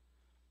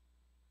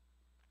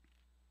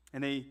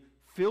 And they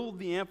filled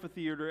the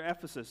amphitheater at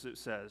Ephesus, it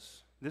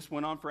says. This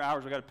went on for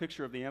hours. I got a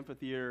picture of the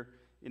amphitheater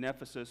in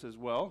Ephesus as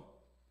well.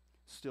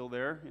 Still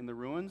there in the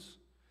ruins.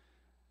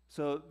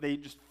 So they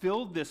just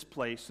filled this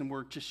place and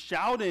were just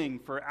shouting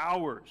for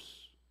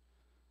hours.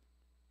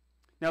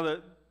 Now,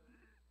 the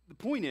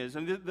point is,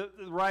 and the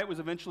riot was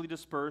eventually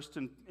dispersed,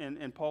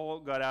 and Paul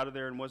got out of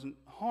there and wasn't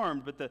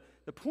harmed, but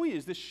the point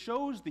is, this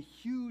shows the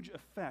huge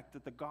effect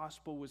that the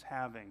gospel was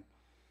having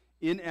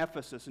in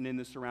Ephesus and in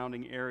the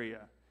surrounding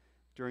area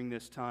during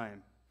this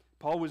time.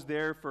 Paul was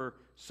there for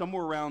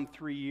somewhere around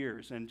 3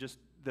 years, and just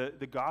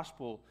the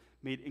gospel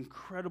made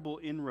incredible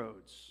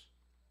inroads.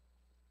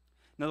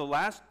 Now, the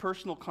last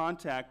personal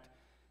contact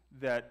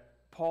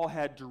that Paul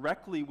had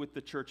directly with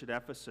the church at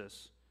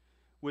Ephesus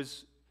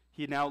was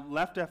he had now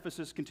left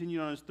Ephesus,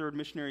 continued on his third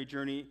missionary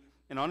journey,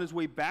 and on his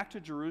way back to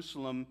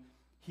Jerusalem,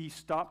 he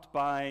stopped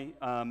by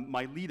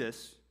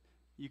Miletus.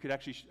 You could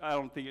actually, I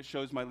don't think it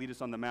shows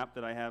Miletus on the map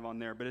that I have on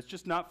there, but it's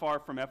just not far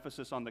from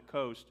Ephesus on the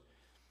coast.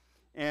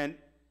 And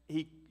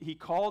he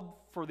called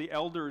for the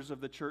elders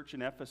of the church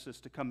in Ephesus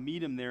to come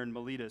meet him there in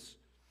Miletus.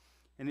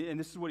 And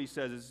this is what he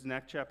says. This is in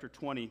Acts chapter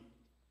 20,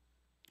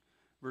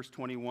 verse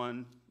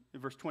 21.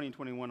 Verse 20 and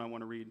 21 I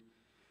want to read.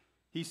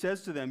 He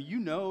says to them, "You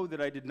know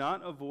that I did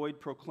not avoid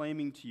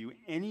proclaiming to you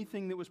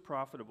anything that was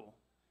profitable,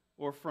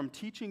 or from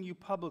teaching you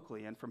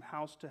publicly and from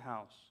house to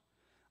house.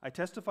 I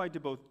testified to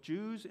both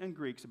Jews and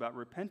Greeks about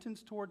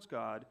repentance towards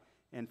God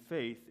and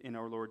faith in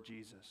our Lord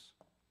Jesus."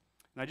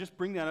 And I just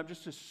bring that up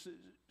just to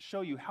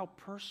show you how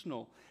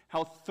personal,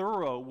 how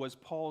thorough was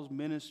Paul's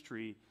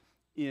ministry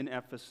in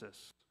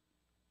Ephesus.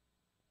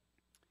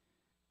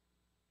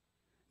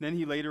 Then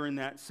he later in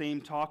that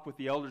same talk with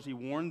the elders, he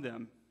warned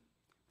them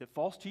that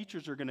false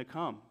teachers are going to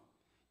come.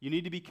 You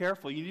need to be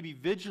careful. You need to be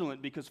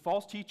vigilant because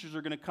false teachers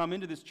are going to come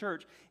into this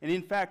church. And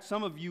in fact,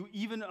 some of you,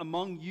 even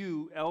among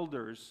you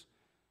elders,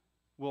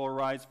 will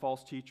arise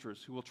false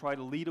teachers who will try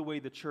to lead away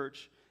the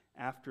church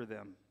after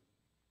them.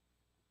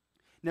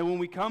 Now, when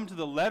we come to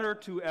the letter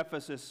to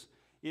Ephesus,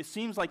 it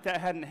seems like that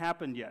hadn't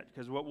happened yet,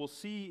 because what we'll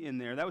see in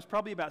there, that was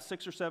probably about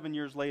 6 or 7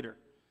 years later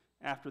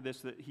after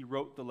this that he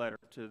wrote the letter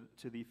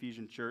to the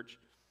Ephesian church.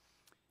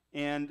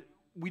 And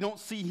we don't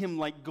see him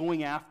like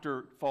going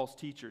after false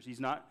teachers. He's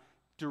not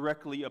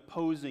directly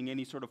opposing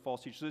any sort of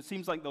false teachers. So it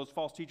seems like those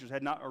false teachers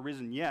had not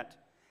arisen yet.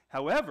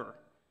 However,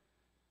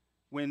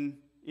 when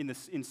in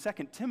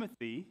 2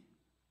 Timothy,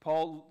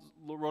 Paul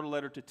wrote a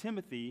letter to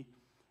Timothy.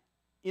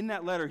 In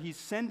that letter, he's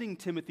sending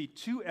Timothy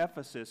to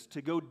Ephesus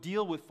to go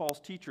deal with false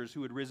teachers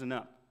who had risen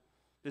up.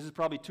 This is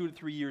probably 2 to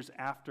 3 years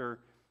after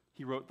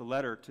he wrote the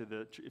letter to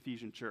the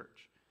Ephesian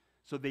church.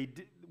 So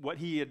what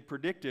he had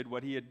predicted,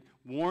 what he had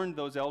warned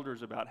those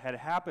elders about, had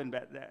happened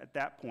at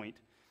that point,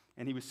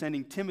 and he was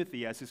sending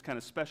Timothy as his kind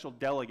of special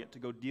delegate to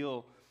go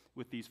deal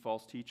with these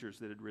false teachers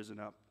that had risen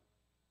up.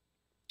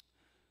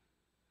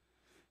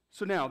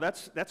 So now,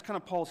 that's kind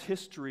of Paul's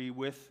history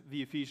with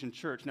the Ephesian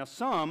church. Now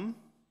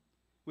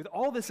with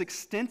all this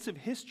extensive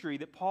history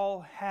that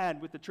Paul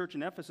had with the church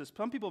in Ephesus,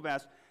 some people have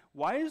asked,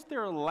 why is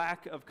there a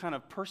lack of kind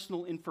of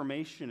personal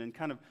information and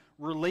kind of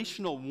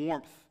relational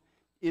warmth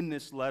in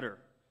this letter?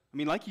 I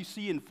mean, like you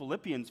see in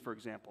Philippians, for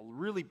example,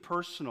 really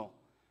personal.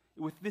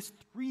 With this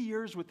 3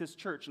 years with this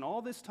church and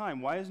all this time,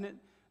 why isn't it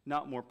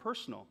not more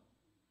personal?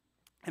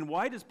 And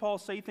why does Paul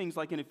say things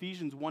like in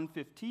Ephesians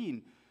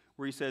 1:15,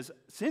 where he says,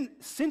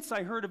 since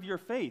I heard of your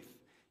faith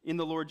in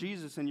the Lord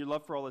Jesus and your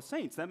love for all the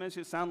saints? That makes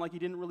it sound like he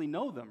didn't really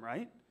know them,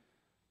 right?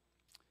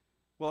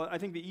 Well, I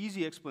think the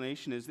easy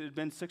explanation is that it had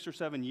been 6 or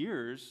 7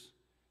 years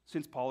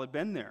since Paul had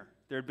been there.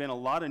 There had been a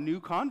lot of new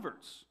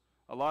converts,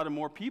 a lot of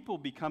more people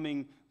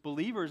becoming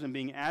believers and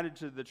being added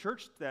to the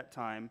church at that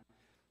time,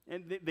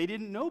 and they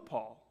didn't know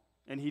Paul,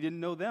 and he didn't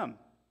know them.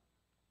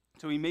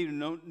 So he may have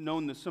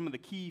known some of the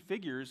key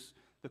figures,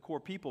 the core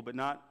people, but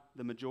not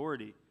the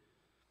majority.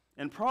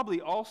 And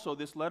probably also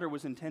this letter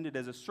was intended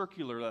as a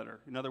circular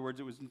letter. In other words,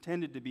 it was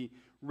intended to be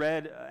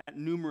read at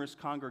numerous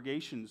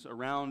congregations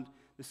around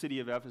the city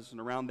of Ephesus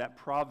and around that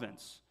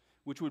province,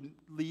 which would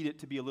lead it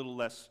to be a little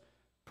less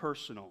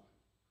personal.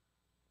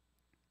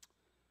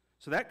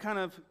 So that kind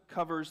of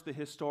covers the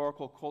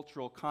historical,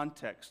 cultural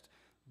context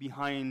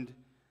behind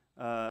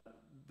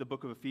the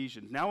book of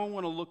Ephesians. Now I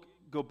want to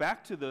go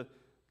back to the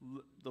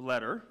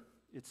letter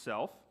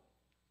itself.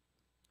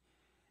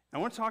 I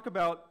want to talk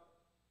about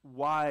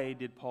why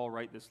did Paul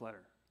write this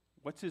letter?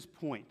 What's his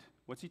point?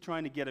 What's he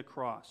trying to get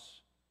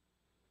across?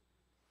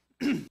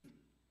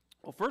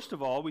 Well, first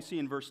of all, we see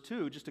in verse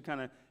 2, just to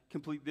kind of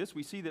complete this,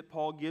 we see that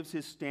Paul gives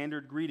his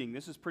standard greeting.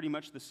 This is pretty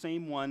much the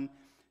same one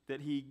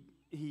that he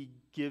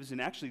gives, and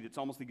actually it's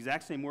almost the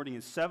exact same wording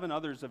as 7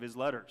 others of his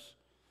letters.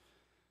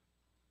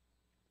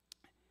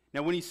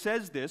 Now, when he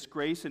says this,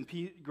 grace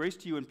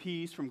to you and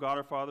peace from God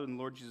our Father and the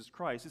Lord Jesus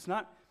Christ, it's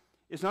not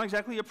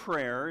exactly a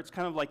prayer. It's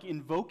kind of like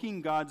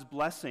invoking God's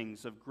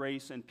blessings of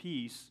grace and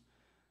peace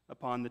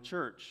upon the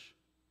church.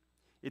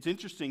 It's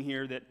interesting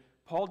here that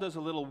Paul does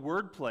a little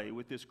wordplay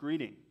with this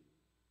greeting.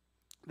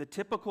 The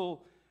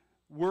typical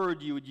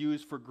word you would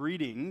use for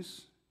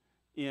greetings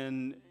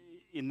in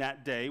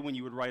that day when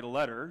you would write a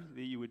letter,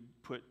 that you would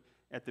put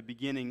at the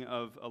beginning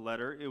of a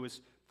letter, it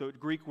was the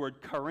Greek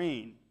word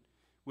chairein,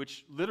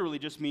 which literally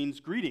just means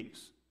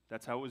greetings.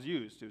 That's how it was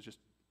used. It's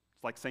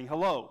like saying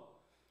hello.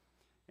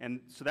 And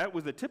so that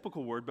was a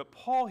typical word, but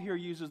Paul here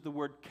uses the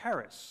word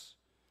charis,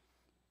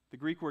 the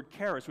Greek word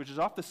charis, which is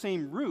off the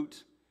same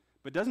root,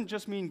 but doesn't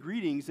just mean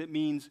greetings, it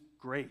means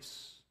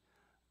grace,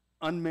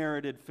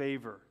 unmerited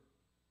favor.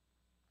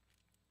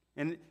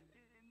 And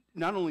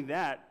not only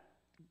that,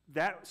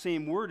 that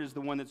same word is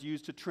the one that's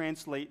used to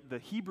translate the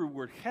Hebrew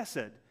word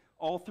chesed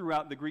all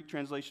throughout the Greek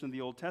translation of the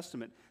Old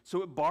Testament.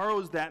 So it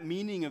borrows that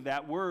meaning of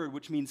that word,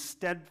 which means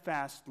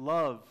steadfast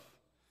love.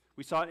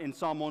 We saw it in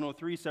Psalm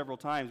 103 several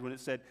times when it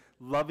said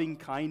loving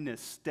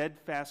kindness,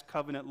 steadfast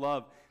covenant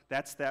love.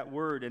 That's that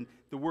word. And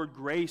the word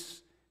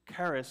grace,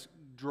 charis,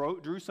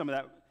 drew some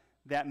of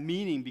that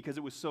meaning because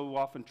it was so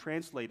often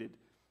translated,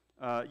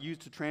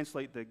 used to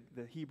translate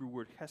the Hebrew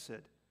word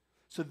chesed.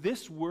 So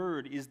this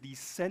word is the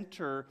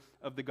center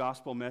of the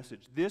gospel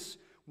message. This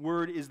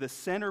word is the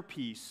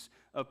centerpiece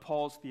of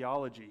Paul's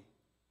theology.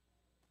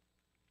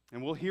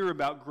 And we'll hear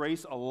about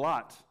grace a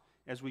lot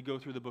as we go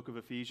through the book of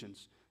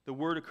Ephesians. The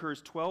word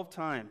occurs 12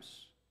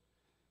 times.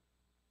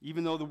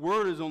 Even though the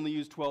word is only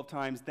used 12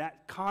 times,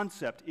 that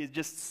concept, it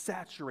just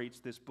saturates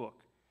this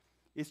book.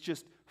 It's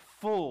just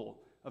full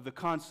of the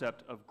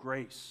concept of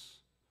grace.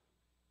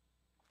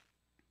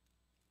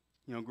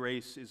 You know,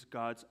 grace is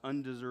God's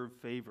undeserved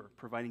favor,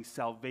 providing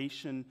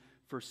salvation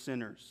for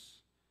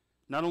sinners.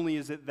 Not only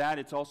is it that,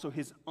 it's also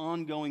his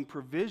ongoing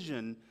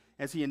provision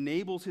as he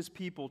enables his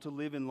people to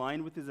live in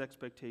line with his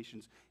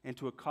expectations and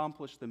to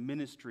accomplish the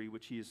ministry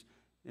which he has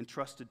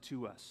entrusted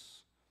to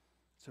us.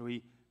 So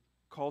he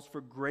calls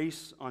for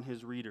grace on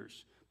his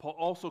readers. Paul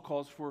also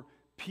calls for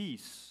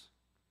peace.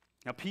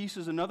 Now, peace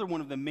is another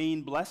one of the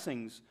main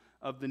blessings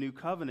of the new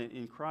covenant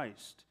in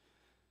Christ.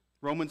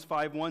 Romans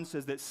 5:1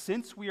 says that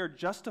since we are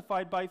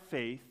justified by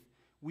faith,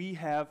 we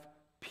have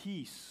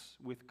peace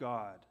with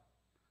God.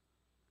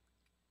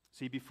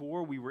 See,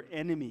 before we were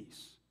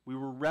enemies, we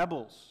were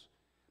rebels,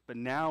 but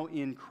now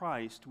in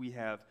Christ we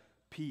have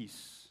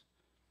peace.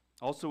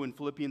 Also in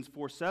Philippians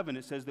 4:7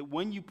 it says that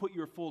when you put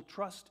your full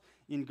trust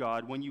in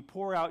God, when you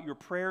pour out your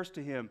prayers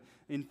to him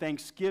in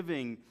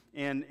thanksgiving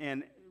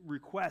and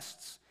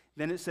requests,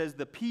 then it says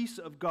the peace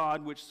of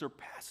God which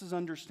surpasses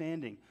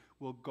understanding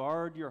will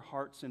guard your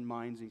hearts and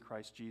minds in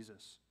Christ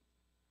Jesus.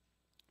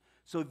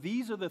 So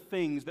these are the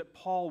things that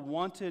Paul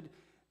wanted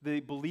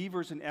the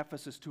believers in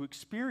Ephesus to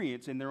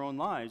experience in their own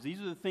lives.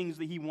 These are the things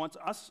that he wants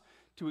us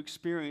to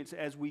experience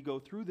as we go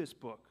through this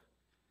book.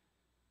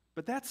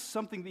 But that's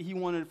something that he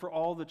wanted for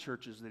all the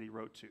churches that he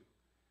wrote to.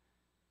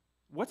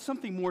 What's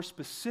something more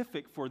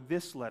specific for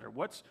this letter?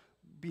 What's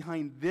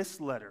behind this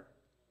letter?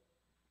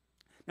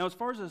 Now, as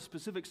far as a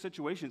specific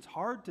situation, it's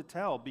hard to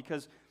tell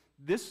because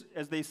this,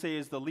 as they say,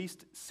 is the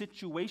least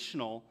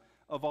situational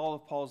of all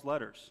of Paul's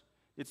letters.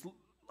 It's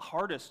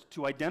hardest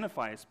to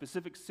identify a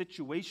specific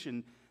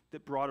situation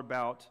that brought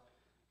about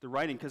the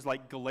writing, because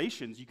like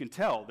Galatians, you can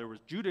tell there was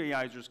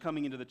Judaizers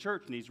coming into the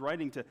church, and he's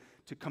writing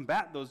to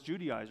combat those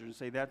Judaizers and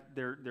say that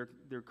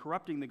they're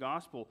corrupting the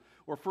gospel.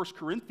 Or 1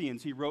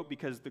 Corinthians, he wrote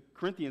because the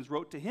Corinthians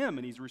wrote to him,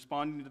 and he's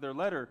responding to their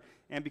letter,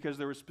 and because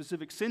there were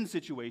specific sin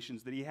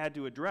situations that he had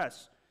to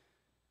address.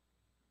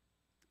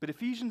 But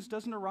Ephesians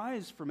doesn't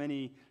arise from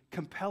any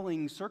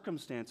compelling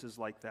circumstances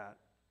like that.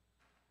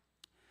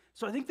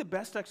 So I think the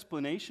best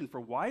explanation for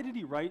why did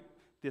he write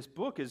this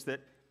book is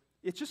that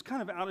it's just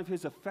kind of out of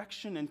his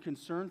affection and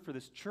concern for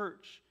this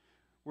church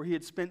where he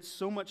had spent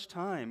so much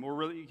time, or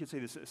really you could say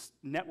this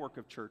network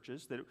of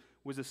churches that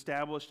was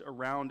established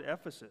around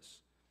Ephesus.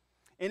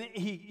 And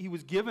he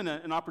was given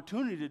an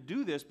opportunity to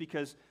do this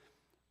because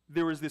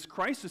there was this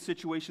crisis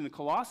situation in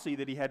Colossae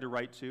that he had to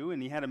write to,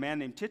 and he had a man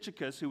named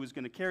Tychicus who was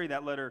going to carry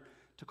that letter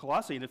to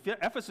Colossae. And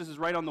Ephesus is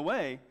right on the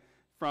way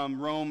from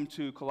Rome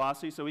to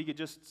Colossae, so he could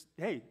just,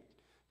 hey,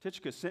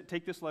 Tychicus,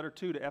 take this letter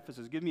to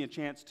Ephesus. Give me a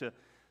chance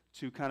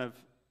to kind of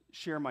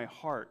share my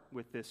heart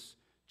with this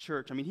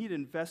church. I mean, he'd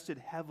invested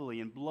heavily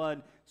in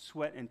blood,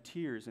 sweat, and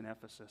tears in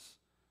Ephesus.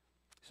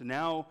 So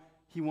now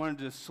he wanted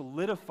to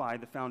solidify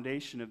the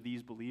foundation of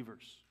these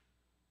believers.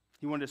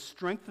 He wanted to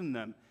strengthen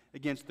them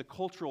against the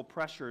cultural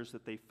pressures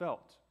that they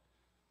felt.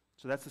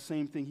 So that's the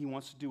same thing he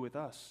wants to do with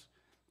us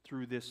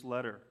through this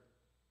letter.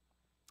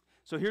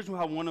 So here's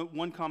how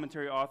one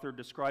commentary author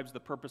describes the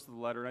purpose of the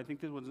letter, and I think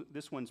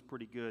this one's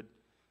pretty good.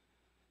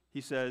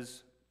 He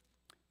says,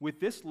 with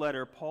this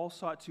letter, Paul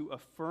sought to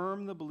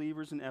affirm the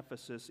believers in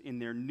Ephesus in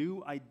their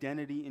new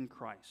identity in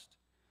Christ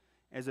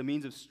as a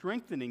means of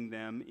strengthening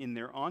them in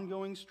their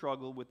ongoing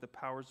struggle with the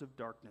powers of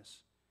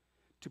darkness,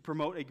 to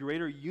promote a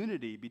greater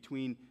unity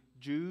between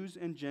Jews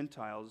and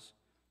Gentiles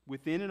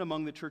within and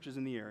among the churches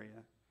in the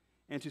area,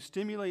 and to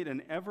stimulate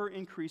an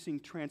ever-increasing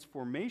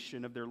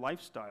transformation of their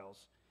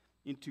lifestyles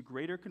into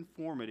greater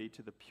conformity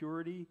to the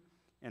purity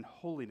and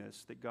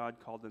holiness that God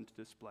called them to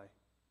display.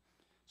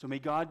 So may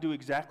God do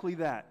exactly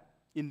that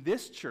in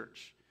this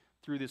church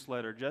through this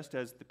letter, just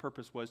as the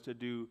purpose was to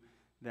do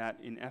that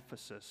in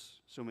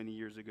Ephesus so many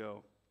years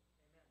ago.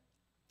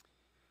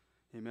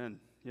 Amen.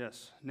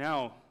 Yes.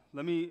 Now,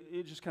 let me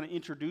just kind of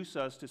introduce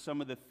us to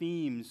some of the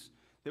themes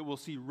that we'll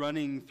see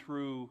running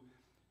through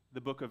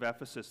the book of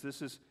Ephesus.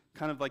 This is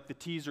kind of like the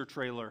teaser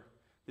trailer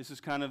This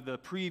is kind of the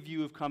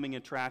preview of coming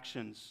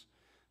attractions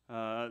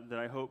that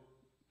I hope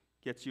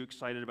gets you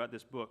excited about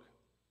this book.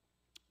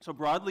 So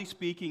broadly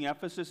speaking,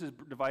 Ephesus is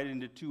divided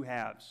into two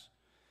halves.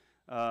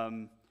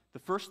 The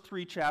first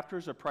 3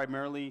 chapters are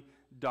primarily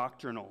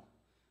doctrinal.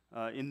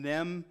 In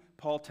them,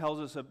 Paul tells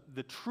us of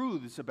the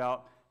truths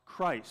about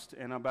Christ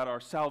and about our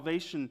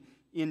salvation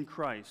in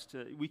Christ.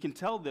 We can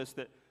tell this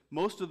that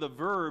most of the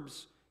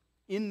verbs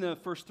in the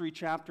first 3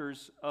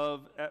 chapters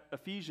of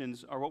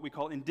Ephesians are what we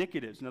call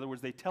indicatives. In other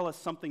words, they tell us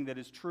something that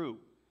is true.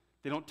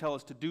 They don't tell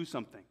us to do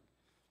something.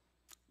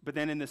 But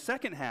then in the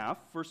second half,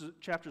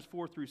 chapters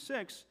 4 through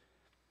 6,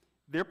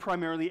 they're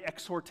primarily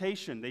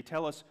exhortation. They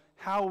tell us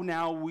how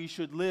now we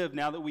should live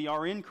now that we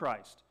are in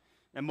Christ.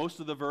 And most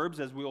of the verbs,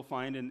 as we'll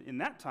find in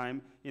that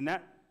time,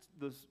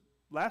 those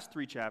last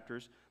 3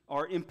 chapters,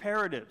 are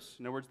imperatives.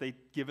 In other words, they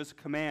give us a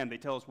command. They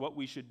tell us what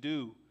we should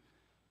do.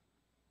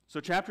 So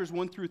chapters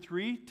 1 through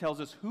 3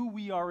 tells us who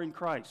we are in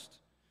Christ.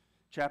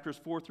 Chapters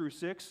 4 through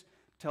 6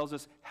 tells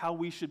us how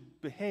we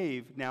should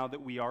behave now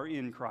that we are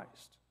in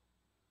Christ.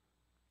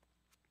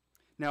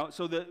 Now,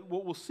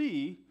 what we'll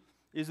see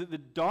is that the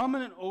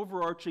dominant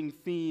overarching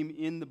theme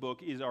in the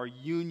book is our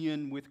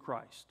union with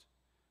Christ.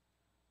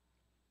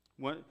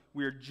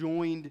 We are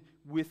joined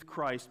with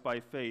Christ by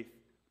faith.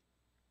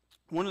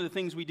 One of the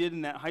things we did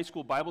in that high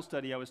school Bible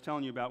study I was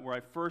telling you about, where I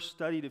first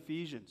studied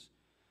Ephesians,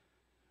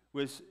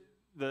 was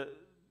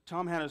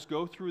Tom had us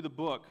go through the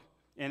book,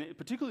 and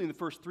particularly in the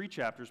first 3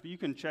 chapters, but you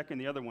can check in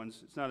the other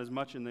ones. It's not as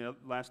much in the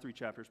last 3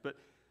 chapters, but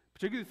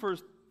particularly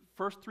the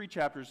first 3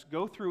 chapters,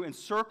 go through and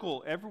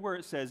circle everywhere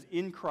it says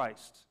in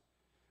Christ,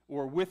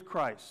 or with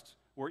Christ,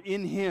 or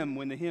in Him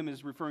when the Him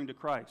is referring to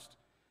Christ,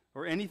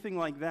 or anything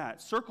like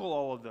that. Circle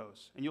all of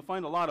those, and you'll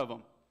find a lot of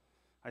them.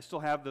 I still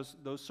have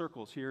those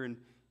circles here in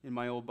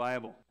my old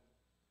Bible.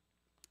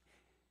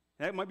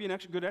 That might be a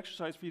good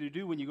exercise for you to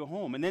do when you go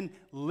home. And then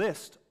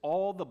list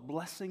all the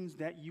blessings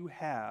that you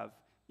have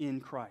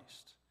in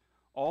Christ.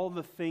 All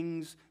the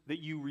things that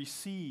you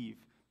receive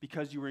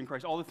because you are in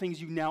Christ. All the things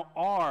you now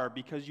are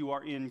because you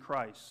are in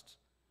Christ.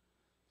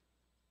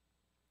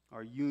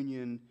 Our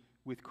union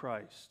with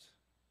Christ.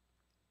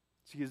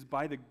 See, because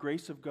by the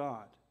grace of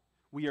God,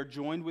 we are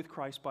joined with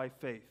Christ by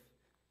faith.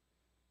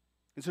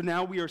 And so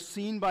now we are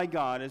seen by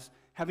God as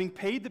having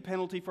paid the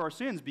penalty for our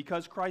sins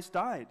because Christ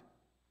died.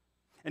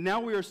 And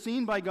now we are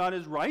seen by God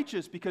as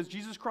righteous because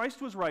Jesus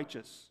Christ was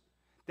righteous.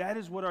 That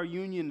is what our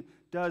union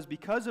does.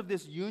 Because of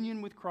this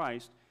union with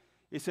Christ,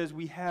 it says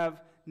we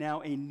have now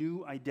a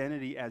new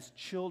identity as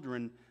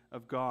children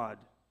of God.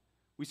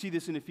 We see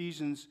this in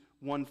Ephesians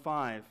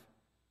 1:5.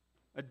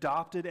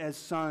 Adopted as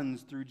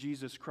sons through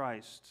Jesus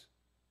Christ.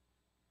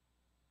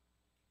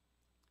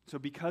 So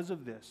because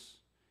of this,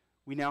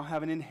 we now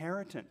have an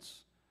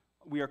inheritance.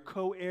 We are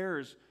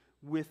co-heirs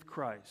with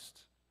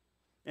Christ.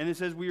 And it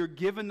says we are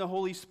given the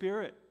Holy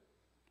Spirit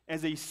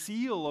as a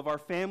seal of our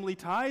family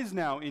ties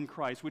now in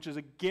Christ, which is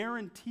a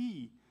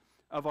guarantee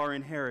of our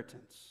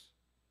inheritance.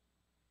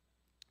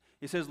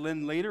 It says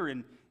then later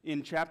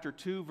in chapter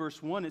 2,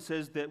 verse 1, it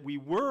says that we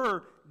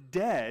were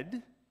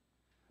dead,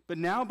 but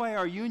now by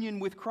our union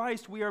with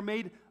Christ, we are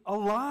made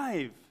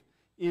alive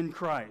in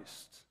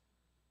Christ.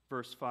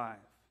 Verse 5.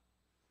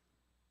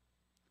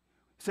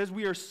 It says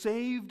we are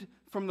saved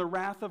from the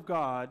wrath of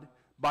God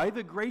by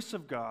the grace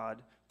of God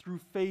through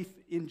faith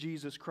in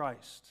Jesus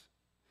Christ.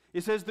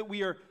 It says that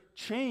we are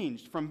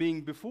changed from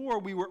being before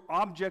we were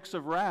objects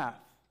of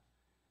wrath.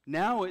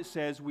 Now it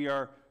says we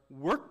are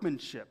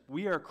workmanship.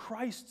 We're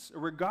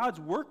God's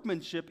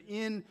workmanship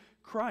in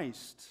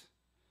Christ.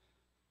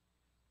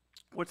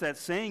 What's that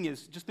saying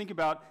is, just think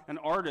about an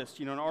artist.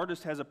 An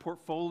artist has a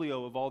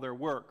portfolio of all their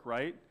work,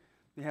 right?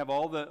 They have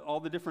all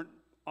the different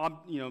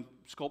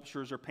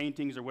sculptures or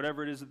paintings or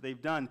whatever it is that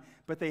they've done,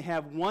 but they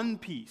have one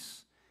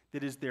piece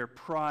that is their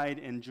pride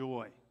and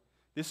joy.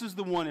 This is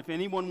the one, if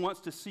anyone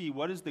wants to see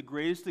what is the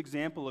greatest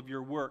example of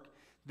your work,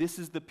 this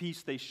is the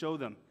piece they show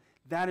them.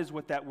 That is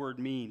what that word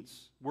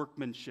means,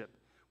 workmanship.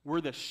 We're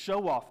the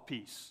show-off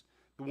piece.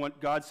 The one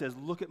God says,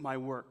 look at my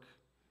work.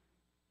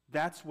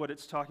 That's what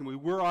it's talking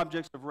about. We were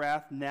objects of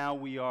wrath, now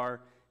we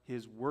are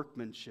His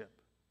workmanship.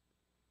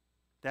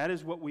 That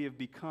is what we have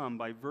become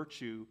by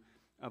virtue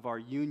of our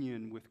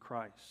union with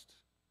Christ.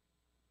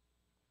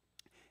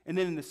 And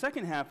then in the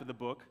second half of the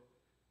book,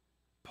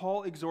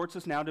 Paul exhorts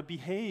us now to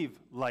behave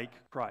like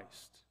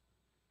Christ.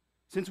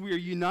 Since we are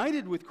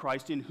united with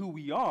Christ in who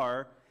we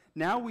are,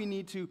 now we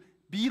need to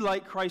be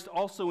like Christ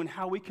also in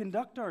how we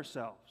conduct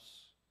ourselves.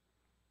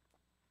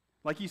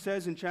 Like he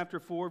says in chapter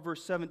 4,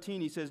 verse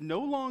 17, he says, no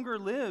longer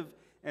live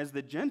as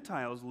the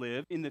Gentiles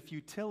live in the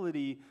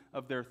futility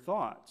of their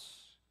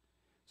thoughts.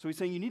 So he's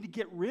saying you need to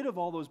get rid of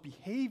all those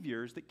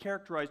behaviors that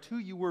characterized who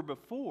you were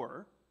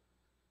before.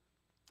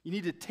 You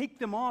need to take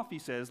them off, he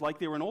says, like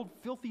they were an old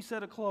filthy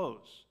set of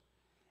clothes.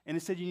 And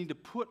it said you need to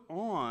put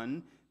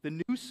on the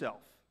new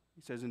self,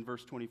 he says in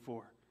verse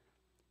 24.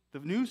 The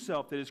new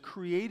self that is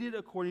created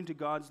according to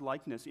God's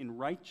likeness in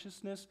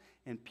righteousness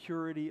and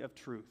purity of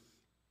truth.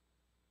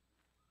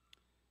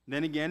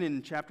 Then again,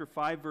 in chapter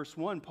 5, verse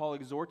 1, Paul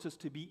exhorts us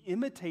to be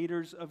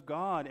imitators of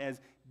God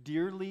as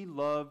dearly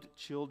loved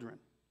children.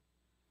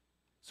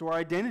 So our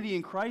identity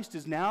in Christ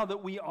is now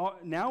we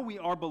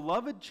are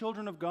beloved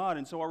children of God.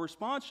 And so our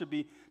response should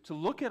be to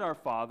look at our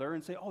Father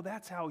and say, oh,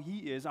 that's how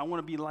He is. I want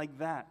to be like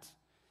that.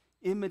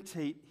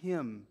 Imitate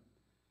Him.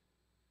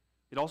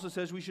 It also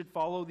says we should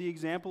follow the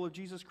example of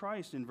Jesus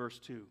Christ in verse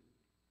 2.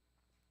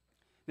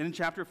 Then in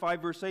chapter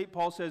 5, verse 8,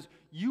 Paul says,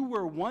 you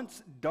were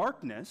once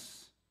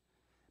darkness,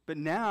 but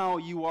now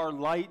you are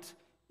light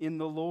in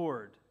the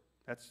Lord.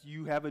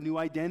 You have a new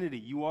identity.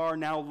 You are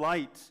now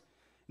light.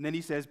 And then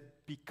he says,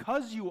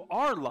 because you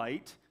are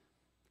light,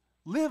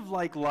 live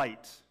like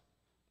light.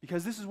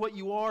 Because this is what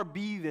you are,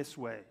 be this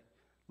way.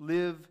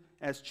 Live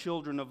as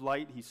children of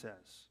light, he says.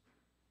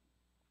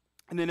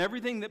 And then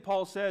everything that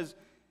Paul says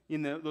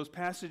in those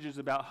passages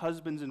about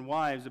husbands and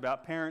wives,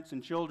 about parents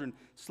and children,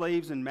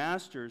 slaves and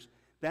masters,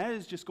 that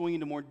is just going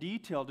into more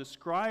detail,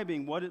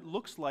 describing what it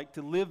looks like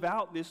to live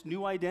out this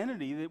new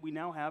identity that we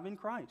now have in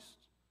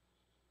Christ.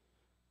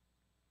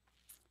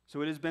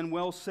 So it has been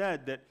well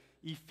said that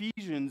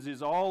Ephesians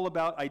is all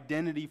about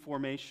identity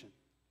formation.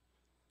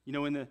 You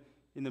know, in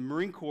the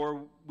Marine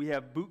Corps, we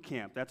have boot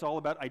camp. That's all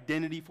about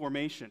identity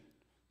formation.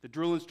 The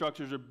drill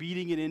instructors are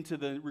beating it into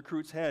the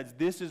recruits' heads.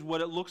 This is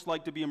what it looks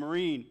like to be a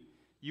Marine.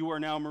 You are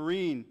now a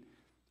Marine.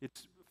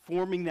 It's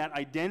forming that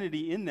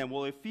identity in them.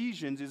 Well,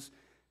 Ephesians is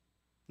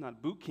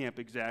not boot camp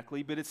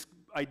exactly, but it's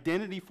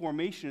identity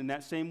formation in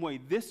that same way.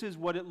 This is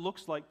what it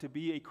looks like to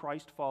be a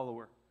Christ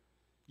follower.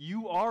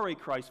 You are a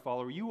Christ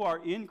follower. You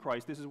are in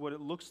Christ. This is what it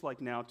looks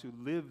like now to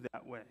live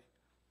that way.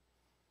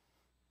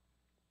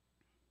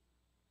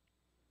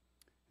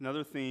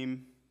 Another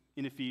theme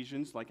in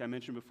Ephesians, like I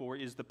mentioned before,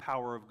 is the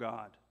power of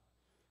God.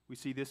 We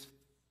see this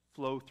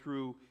flow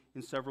through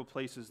in several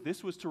places.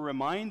 This was to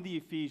remind the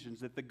Ephesians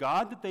that the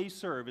God that they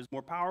serve is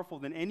more powerful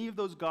than any of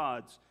those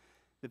gods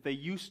that they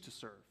used to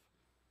serve,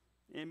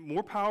 and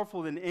more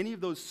powerful than any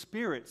of those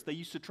spirits they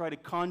used to try to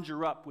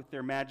conjure up with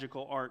their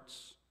magical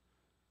arts.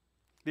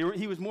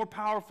 He was more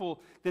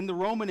powerful than the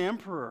Roman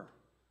emperor,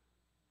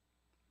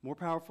 more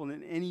powerful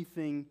than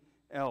anything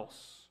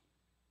else.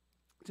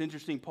 It's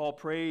interesting, Paul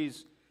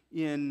prays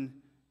in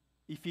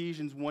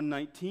Ephesians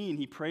 1:19.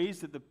 He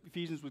prays that the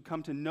Ephesians would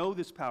come to know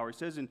this power. He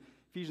says in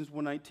Ephesians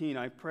 1:19,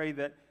 I pray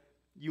that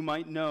you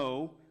might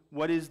know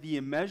what is the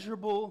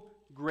immeasurable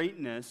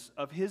greatness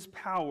of His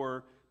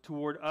power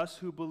toward us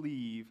who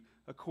believe,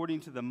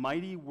 according to the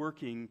mighty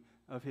working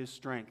of His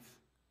strength.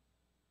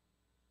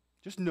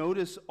 Just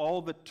notice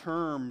all the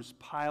terms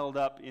piled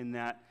up in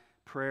that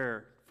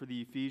prayer for the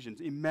Ephesians.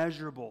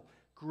 Immeasurable,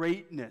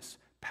 greatness,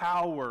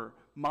 power,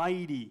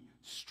 mighty,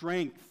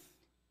 strength.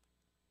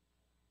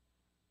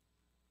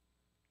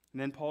 And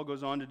then Paul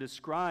goes on to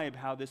describe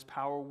how this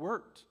power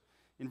worked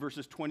in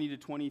verses 20 to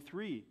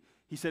 23.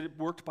 He said it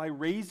worked by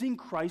raising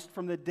Christ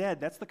from the dead.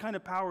 That's the kind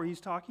of power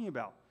he's talking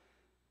about.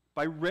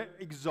 By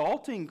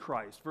exalting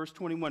Christ, verse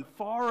 21,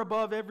 far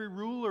above every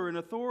ruler and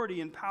authority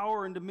and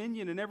power and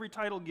dominion and every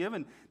title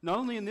given, not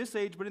only in this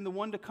age but in the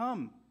one to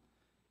come.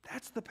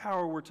 That's the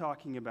power we're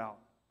talking about.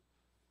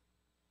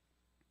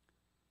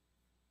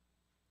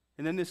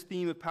 And then this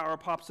theme of power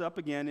pops up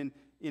again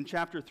in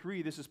chapter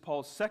 3. This is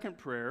Paul's second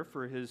prayer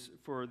for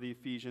the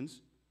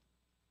Ephesians.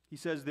 He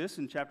says this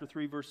in chapter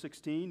 3, verse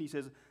 16. He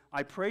says,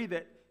 I pray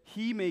that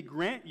He may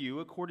grant you,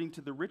 according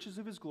to the riches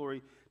of His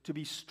glory, to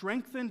be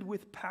strengthened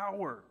with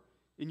power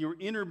in your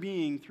inner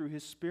being through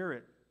His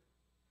Spirit.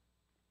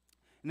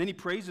 And then he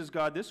praises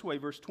God this way,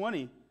 verse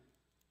 20.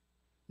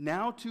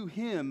 Now to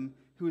Him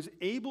who is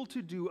able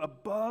to do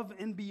above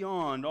and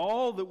beyond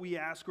all that we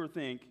ask or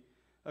think,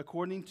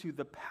 according to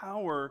the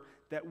power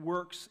that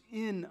works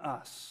in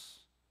us.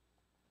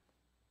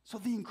 So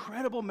the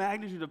incredible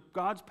magnitude of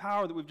God's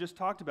power that we've just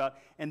talked about,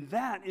 and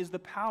that is the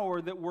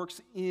power that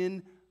works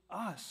in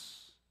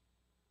us.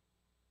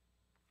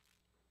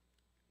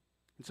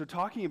 And so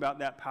talking about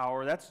that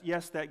power,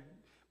 that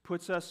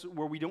puts us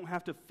where we don't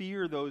have to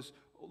fear those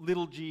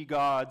little g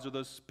gods or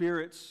those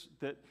spirits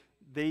that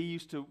they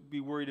used to be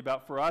worried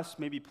about. For us,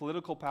 maybe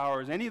political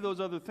powers, any of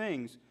those other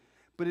things.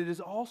 But it is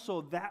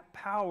also that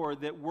power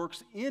that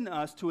works in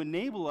us to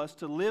enable us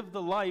to live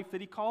the life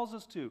that He calls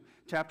us to.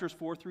 Chapters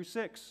 4 through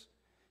 6.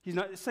 He's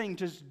not saying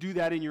just do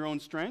that in your own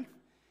strength.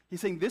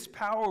 He's saying this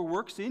power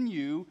works in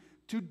you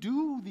to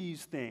do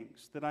these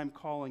things that I'm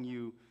calling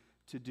you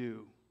to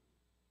do.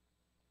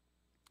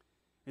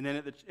 And then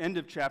at the end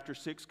of chapter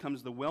 6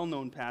 comes the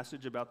well-known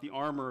passage about the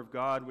armor of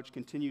God, which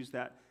continues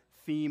that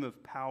theme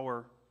of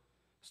power.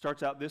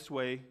 Starts out this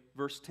way,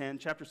 verse 10,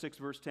 chapter 6,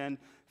 verse 10,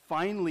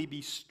 finally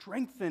be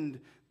strengthened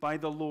by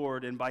the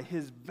Lord and by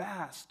His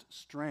vast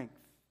strength.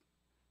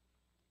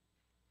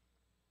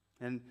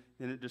 And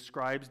then it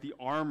describes the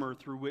armor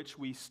through which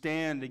we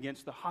stand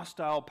against the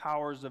hostile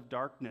powers of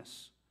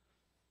darkness.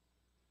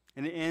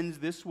 And it ends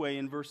this way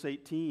in verse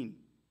 18.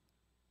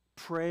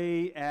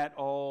 Pray at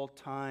all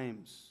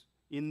times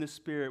in the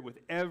Spirit with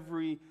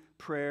every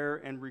prayer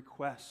and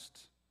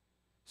request.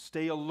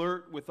 Stay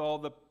alert with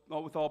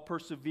all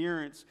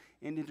perseverance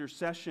and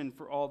intercession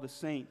for all the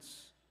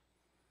saints.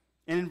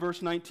 And in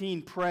verse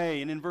 19,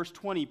 pray. And in verse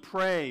 20,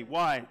 pray.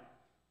 Why?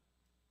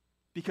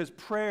 Because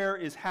prayer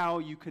is how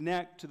you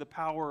connect to the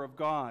power of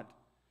God.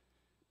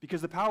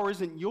 Because the power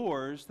isn't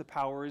yours, the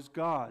power is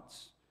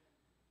God's.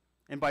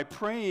 And by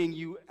praying,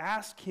 you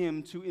ask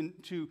Him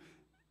to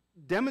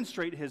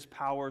demonstrate His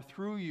power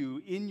through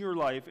you in your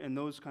life and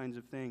those kinds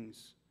of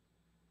things.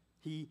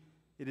 It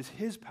is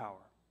His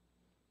power.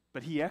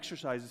 But He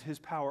exercises His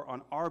power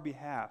on our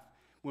behalf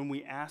when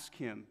we ask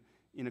Him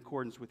in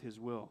accordance with His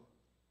will.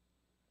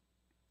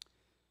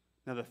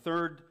 Now, the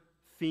third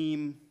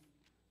theme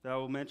that I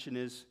will mention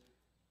is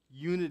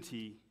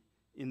unity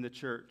in the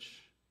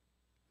church.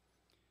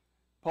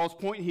 Paul's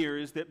point here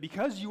is that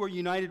because you are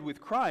united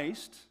with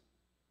Christ,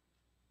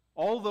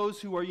 all those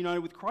who are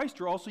united with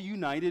Christ are also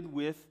united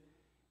with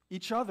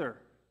each other.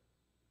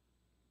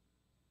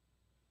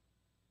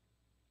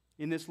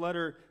 In this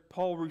letter,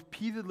 Paul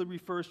repeatedly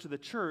refers to the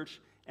church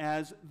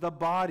as the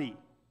body,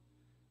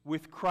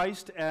 with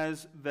Christ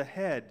as the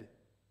head.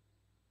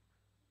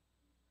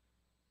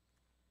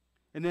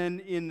 And then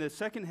in the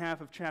second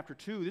half of chapter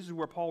 2, this is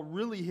where Paul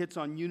really hits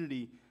on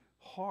unity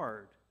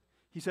hard.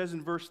 He says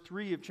in verse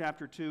 3 of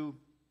chapter 2,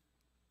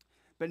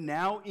 "But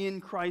now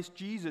in Christ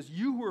Jesus,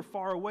 you who are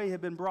far away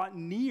have been brought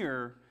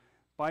near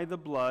by the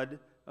blood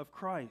of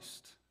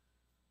Christ."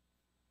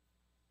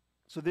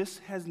 So this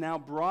has now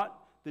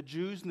brought the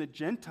Jews and the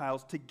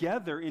Gentiles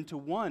together into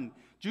one.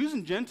 Jews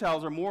and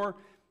Gentiles are more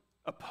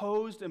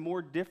opposed and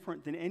more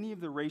different than any of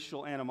the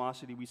racial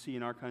animosity we see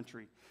in our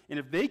country. And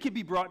if they could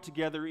be brought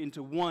together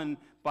into one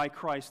by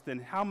Christ, then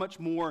how much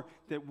more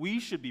that we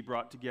should be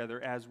brought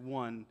together as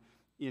one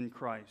in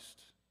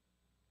Christ.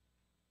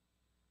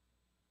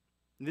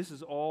 And this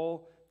is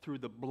all through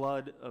the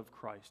blood of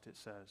Christ, it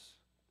says.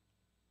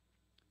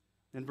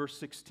 In verse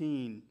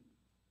 16,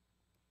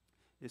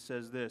 it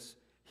says this,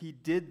 "He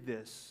did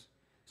this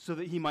so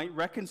that He might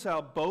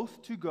reconcile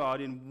both to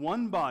God in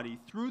one body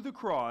through the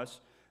cross,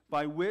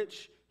 by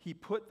which He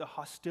put the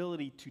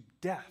hostility to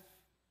death."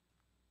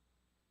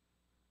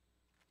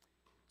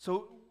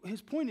 So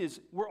his point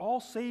is, we're all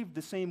saved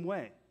the same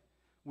way.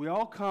 We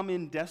all come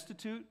in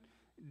destitute,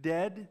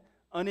 dead,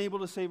 unable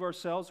to save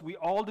ourselves. We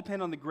all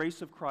depend on the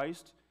grace of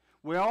Christ.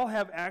 We all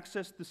have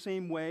access the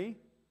same way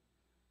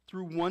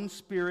through one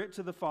Spirit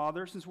to the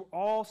Father. Since we're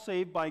all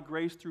saved by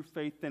grace through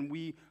faith, then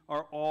we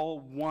are all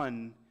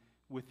one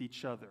with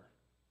each other.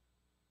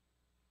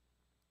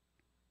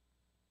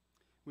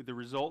 With the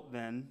result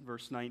then,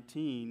 verse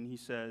 19, he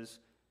says,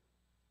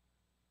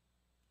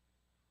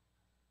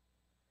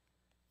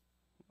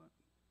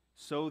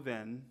 "So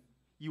then,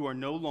 you are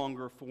no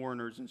longer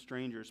foreigners and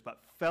strangers,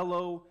 but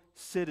fellow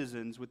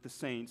citizens with the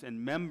saints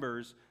and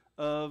members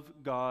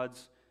of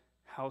God's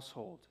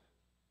household."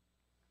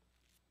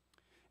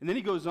 And then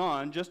he goes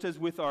on, just as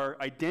with our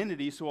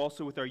identity, so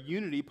also with our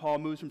unity, Paul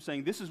moves from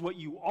saying, "This is what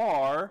you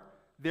are,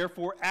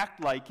 therefore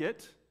act like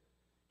it."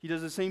 He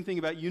does the same thing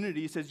about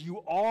unity. He says, "You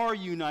are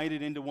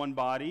united into one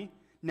body,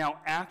 now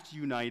act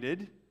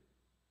united."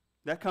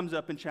 That comes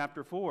up in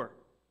chapter 4.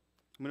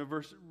 I'm going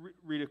to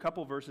read a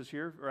couple verses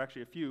here, or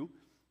actually a few.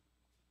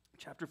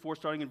 Chapter 4,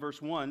 starting in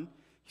verse 1,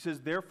 he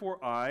says,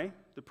 "Therefore I,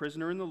 the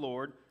prisoner in the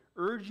Lord,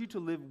 urge you to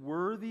live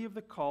worthy of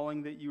the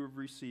calling that you have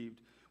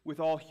received, with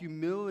all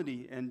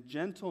humility and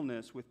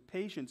gentleness, with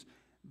patience,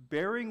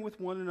 bearing with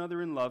one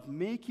another in love,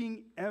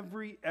 making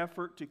every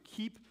effort to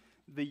keep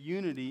the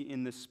unity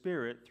in the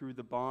Spirit through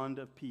the bond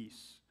of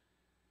peace.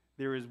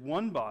 There is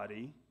one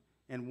body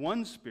and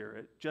one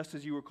Spirit, just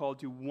as you were called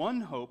to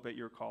one hope at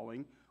your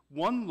calling,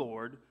 one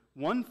Lord,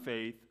 one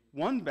faith,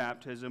 one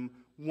baptism,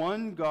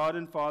 one God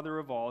and Father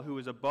of all, who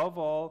is above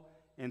all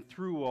and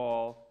through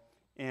all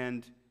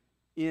and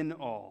in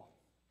all."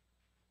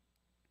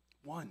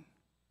 One.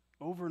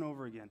 Over and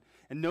over again.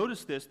 And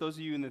notice this, those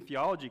of you in the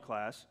theology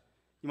class,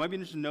 you might be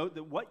interested to note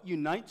that what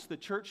unites the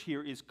church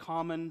here is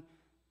common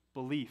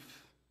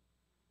belief.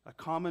 A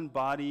common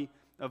body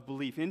of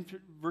belief. In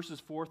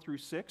verses 4 through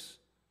 6,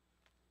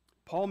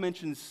 Paul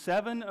mentions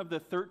 7 of the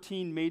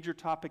 13 major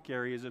topic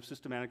areas of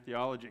systematic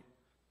theology.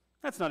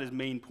 That's not his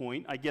main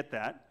point, I get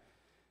that.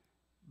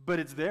 But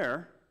it's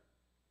there.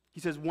 He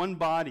says one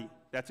body,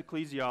 that's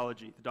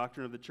ecclesiology, the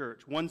doctrine of the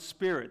church. One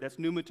Spirit, that's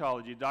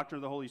pneumatology, the doctrine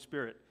of the Holy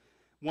Spirit.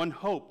 One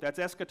hope, that's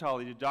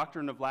eschatology, the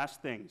doctrine of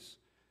last things.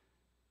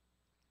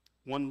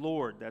 One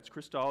Lord, that's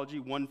Christology.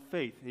 One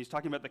faith. And he's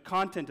talking about the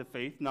content of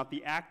faith, not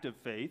the act of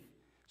faith.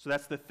 So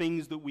that's the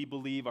things that we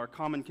believe are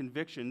common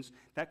convictions.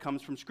 That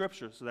comes from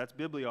Scripture, so that's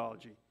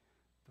bibliology,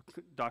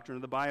 the doctrine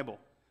of the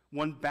Bible.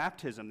 One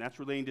baptism, that's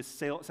relating to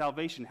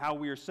salvation, how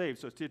we are saved,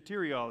 so it's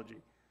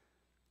soteriology.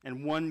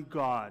 And one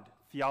God,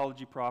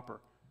 theology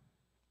proper.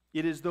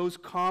 It is those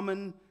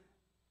common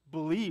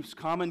beliefs,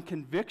 common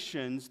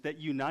convictions that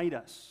unite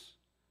us.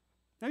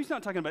 Now, he's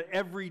not talking about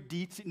every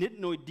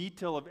nitnoid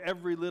detail of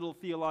every little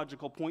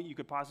theological point you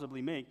could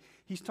possibly make.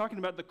 He's talking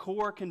about the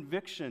core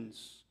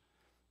convictions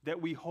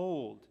that we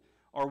hold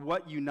are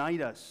what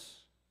unite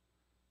us.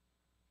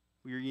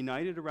 We are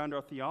united around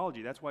our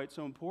theology. That's why it's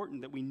so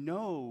important that we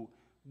know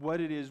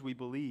what it is we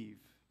believe.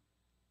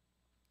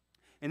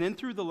 And then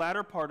through the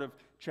latter part of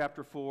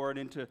chapter 4 and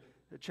into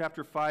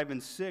chapter 5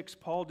 and 6,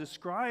 Paul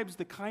describes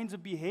the kinds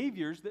of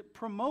behaviors that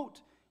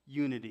promote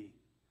unity.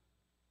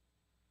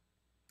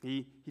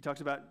 He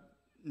talks about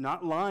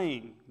not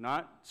lying,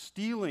 not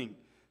stealing,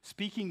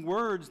 speaking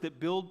words that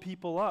build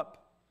people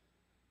up.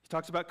 He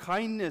talks about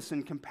kindness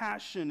and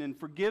compassion and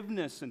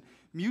forgiveness and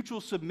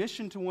mutual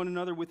submission to one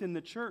another within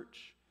the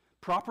church,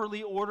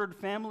 properly ordered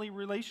family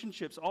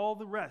relationships, all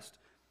the rest.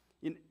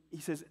 He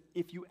says,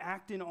 if you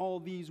act in all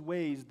these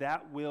ways,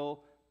 that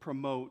will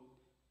promote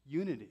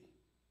unity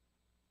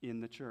in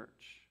the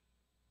church.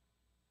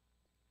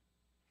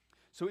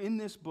 So in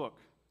this book,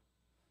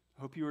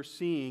 I hope you are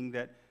seeing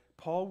that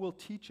Paul will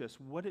teach us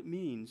what it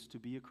means to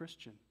be a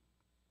Christian.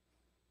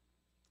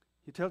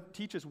 He'll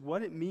teach us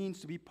what it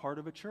means to be part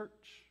of a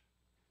church.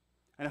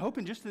 And I hope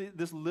in just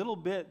this little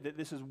bit that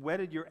this has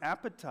whetted your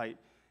appetite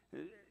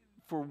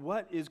for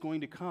what is going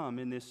to come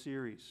in this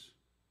series.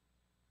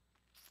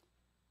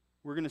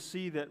 We're going to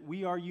see that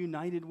we are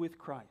united with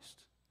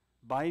Christ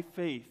by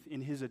faith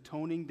in his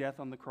atoning death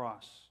on the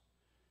cross.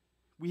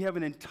 We have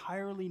an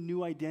entirely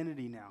new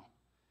identity now.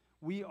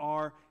 We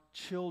are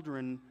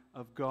children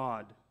of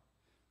God.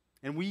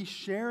 And we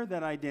share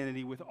that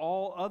identity with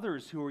all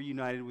others who are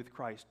united with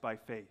Christ by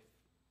faith.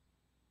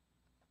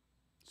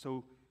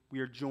 So we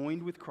are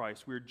joined with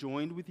Christ. We are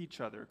joined with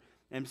each other.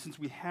 And since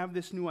we have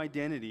this new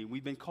identity,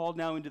 we've been called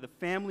now into the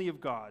family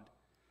of God.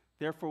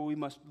 Therefore, we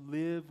must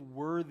live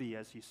worthy,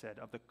 as he said,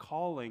 of the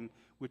calling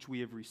which we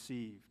have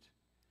received.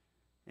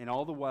 And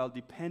all the while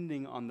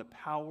depending on the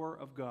power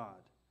of God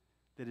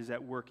that is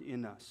at work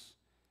in us.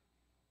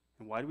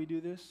 And why do we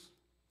do this?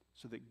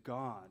 So that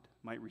God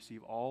might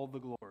receive all the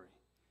glory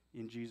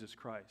in Jesus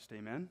Christ.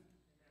 Amen?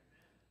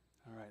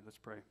 All right, let's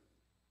pray.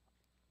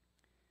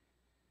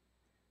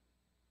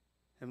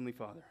 Heavenly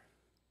Father,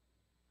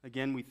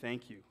 again we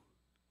thank you.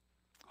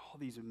 All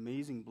these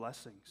amazing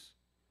blessings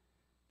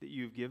that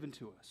you have given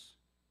to us.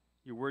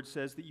 Your word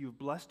says that you have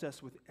blessed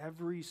us with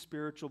every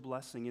spiritual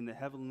blessing in the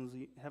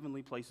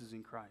heavenly places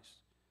in Christ.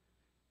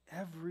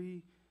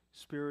 Every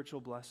spiritual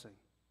blessing.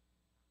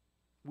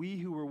 We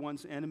who were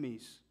once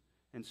enemies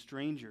and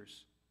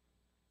strangers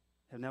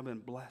have now been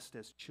blessed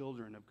as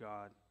children of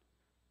God.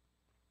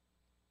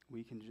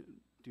 We can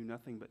do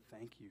nothing but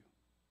thank you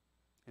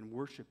and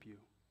worship you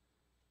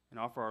and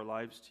offer our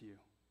lives to you.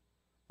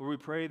 Lord, we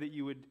pray that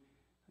you would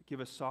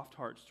give us soft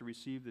hearts to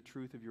receive the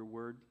truth of your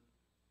word,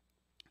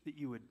 that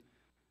you would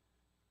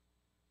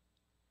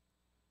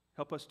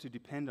help us to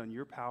depend on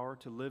your power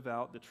to live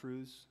out the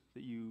truths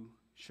that you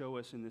show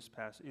us in this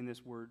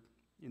word,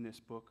 in this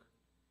book.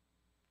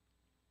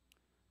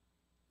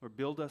 Lord,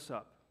 build us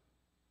up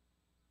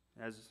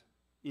as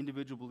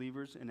individual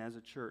believers and as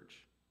a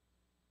church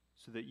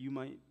so that you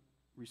might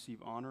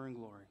receive honor and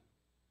glory.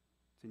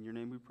 It's in your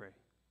name we pray.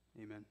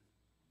 Amen.